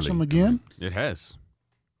been awesome again. It has.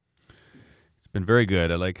 It's been very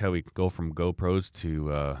good. I like how we go from GoPros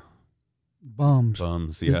to bums.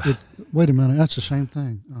 Yeah. Wait a minute. That's the same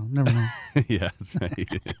thing. Oh, never mind. Yeah, that's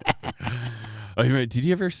right. Did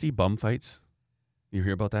you ever see bum fights? You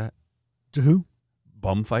hear about that? To who?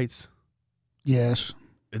 Bum fights? Yes.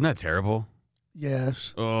 Isn't that terrible?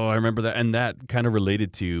 Yes. Oh, I remember that. And that kind of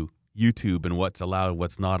related to YouTube and what's allowed,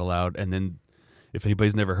 what's not allowed. And then if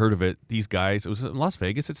anybody's never heard of it, these guys, it was in Las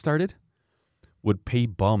Vegas it started, would pay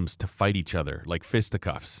bums to fight each other, like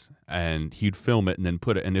fisticuffs. And he'd film it and then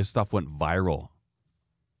put it, and this stuff went viral.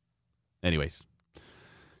 Anyways,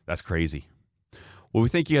 that's crazy. Well, we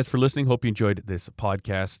thank you guys for listening. Hope you enjoyed this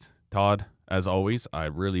podcast. Todd, as always, I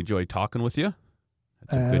really enjoyed talking with you.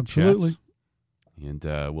 Absolutely. And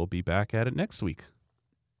we'll be back at it next week.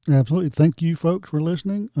 Absolutely. Thank you, folks, for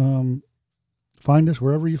listening. Find us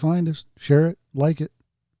wherever you find us. Share it. Like it.